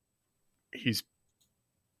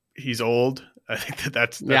 He's old. I think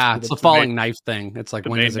that's it's the falling knife thing. It's like,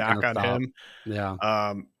 when is it going to stop? Him.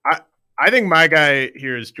 Yeah. I think my guy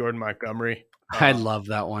here is Jordan Montgomery. I love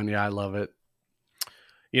that one. Yeah, I love it.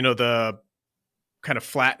 The kind of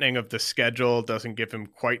flattening of the schedule doesn't give him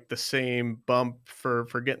quite the same bump for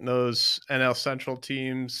getting those NL Central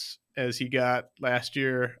teams as he got last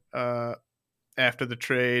year after the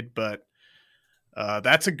trade. But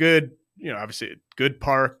that's a good, obviously a good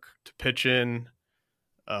park to pitch in,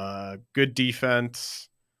 good defense.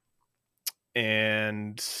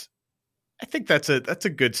 And I think that's a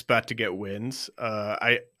good spot to get wins.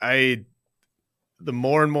 The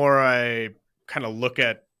more and more I kind of look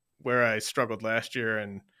at where I struggled last year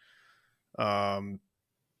and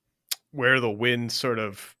where the wins sort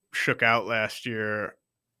of shook out last year,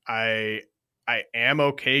 I am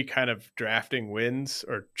okay kind of drafting wins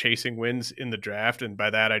or chasing wins in the draft. And by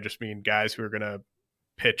that, I just mean guys who are going to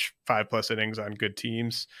pitch 5+ innings on good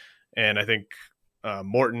teams. And I think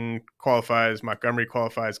Morton qualifies, Montgomery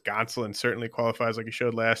qualifies, Gonsolin certainly qualifies like he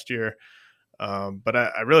showed last year. But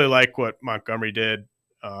I really like what Montgomery did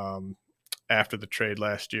after the trade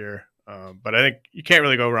last year. But I think you can't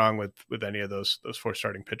really go wrong with any of those 4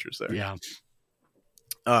 starting pitchers there. Yeah.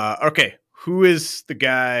 Okay. Who is the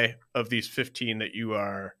guy of these 15 that you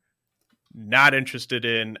are not interested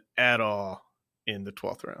in at all in the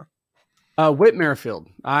 12th round? Whit Merrifield.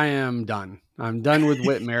 I am done. I'm done with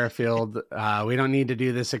Whit Merrifield. We don't need to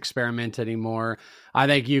do this experiment anymore. I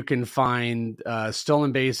think you can find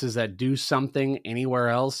stolen bases that do something anywhere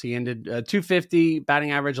else. He ended 250 batting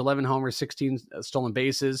average, 11 homers, 16 stolen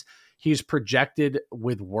bases. He's projected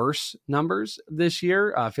with worse numbers this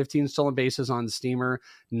year, 15 stolen bases on the Steamer,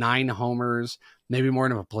 9 homers, maybe more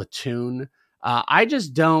than a platoon. I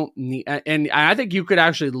just don't need, and I think you could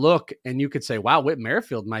actually look and you could say, wow, Whit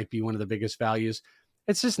Merrifield might be one of the biggest values.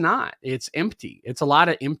 It's just not. It's empty. It's a lot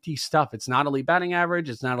of empty stuff. It's not elite batting average.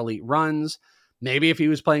 It's not elite runs. Maybe if he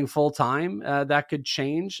was playing full time, that could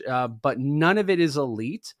change, but none of it is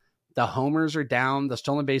elite. The homers are down. The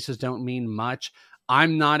stolen bases don't mean much.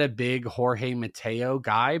 I'm not a big Jorge Mateo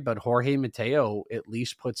guy, but Jorge Mateo at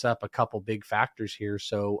least puts up a couple big factors here.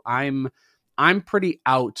 So I'm pretty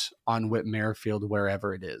out on Whit Merrifield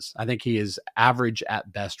wherever it is. I think he is average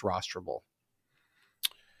at best rosterable.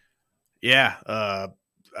 Yeah.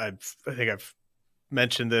 I think I've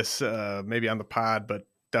mentioned this maybe on the pod, but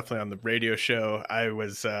definitely on the radio show. I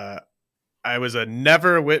was a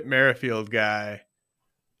never Whit Merrifield guy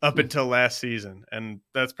up until last season. And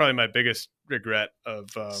that's probably my biggest regret of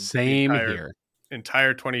same here.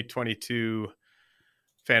 Entire 2022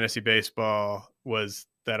 fantasy baseball was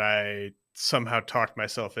that I somehow talked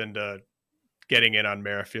myself into getting in on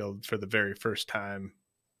Merrifield for the very first time.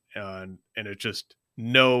 And it just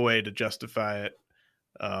no way to justify it.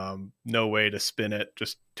 No way to spin it.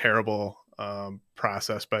 Just terrible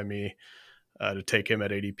process by me to take him at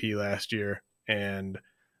ADP last year. And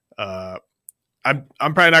I'm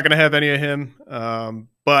probably not going to have any of him.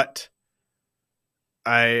 But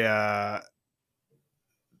the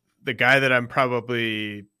guy that I'm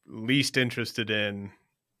probably least interested in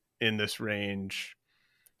this range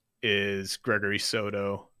is Gregory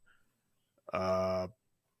Soto.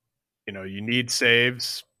 You need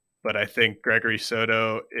saves, but I think Gregory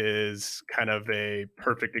Soto is kind of a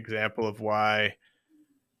perfect example of why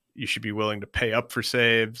you should be willing to pay up for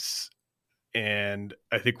saves. And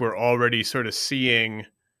I think we're already sort of seeing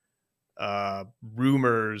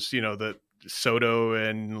rumors, that Soto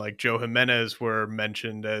and like Joe Jimenez were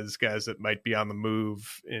mentioned as guys that might be on the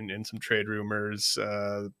move in some trade rumors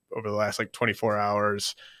over the last 24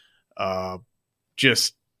 hours.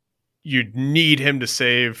 Just you'd need him to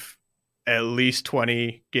save at least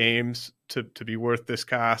 20 games to be worth this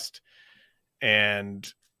cost.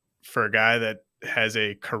 And for a guy that has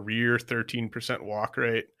a career 13% walk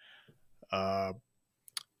rate and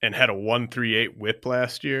had a 1.38 whip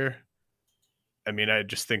last year, I mean, I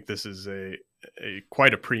just think this is a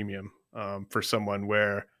quite a premium for someone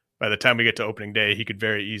where by the time we get to opening day, he could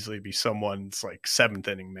very easily be someone's 7th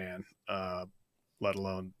inning man, let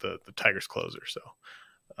alone the Tigers closer.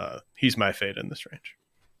 So he's my fade in this range.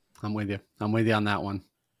 I'm with you. I'm with you on that one.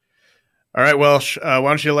 All right, Welsh, why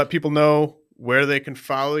don't you let people know where they can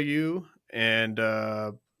follow you and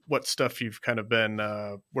what stuff you've kind of been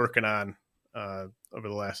working on over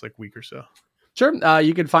the last week or so? Sure.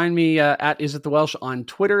 You can find me at Is It The Welsh on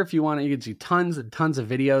Twitter if you want. You can see tons and tons of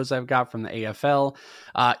videos I've got from the AFL.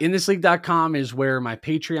 InThisLeague.com is where my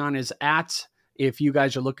Patreon is at. If you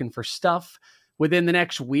guys are looking for stuff, within the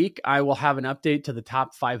next week, I will have an update to the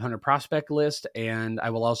top 500 prospect list, and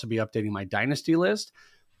I will also be updating my dynasty list.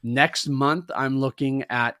 Next month, I'm looking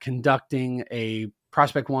at conducting a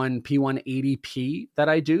Prospect One P1 ADP that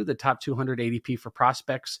I do, the top 200 ADP for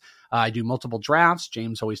prospects. I do multiple drafts.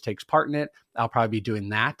 James always takes part in it. I'll probably be doing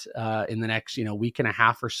that in the next week and a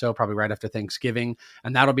half or so, probably right after Thanksgiving.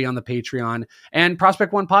 And that'll be on the Patreon. And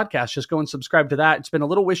Prospect One podcast, just go and subscribe to that. It's been a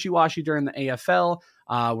little wishy-washy during the AFL.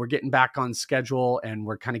 We're getting back on schedule and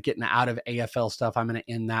we're kind of getting out of AFL stuff. I'm going to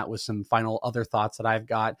end that with some final other thoughts that I've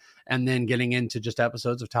got, and then getting into just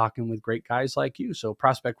episodes of talking with great guys like you. So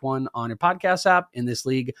Prospect One on your podcast app, In This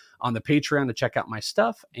League on the Patreon to check out my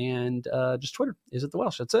stuff, and just Twitter, Is It The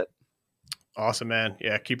Welsh? That's it. Awesome, man.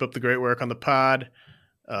 Yeah, keep up the great work on the pod.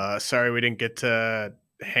 Sorry we didn't get to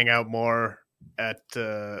hang out more at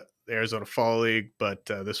the Arizona Fall League, but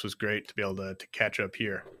this was great to be able to catch up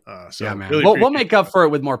here. So yeah, man. Really we'll make up for it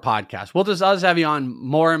with more podcasts. I'll just have you on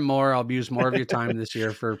more and more. I'll use more of your time this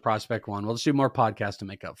year for Prospect One. We'll just do more podcasts to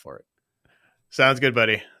make up for it. Sounds good,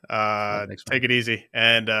 buddy. Thanks, take it easy.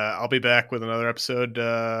 And I'll be back with another episode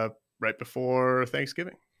right before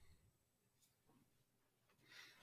Thanksgiving.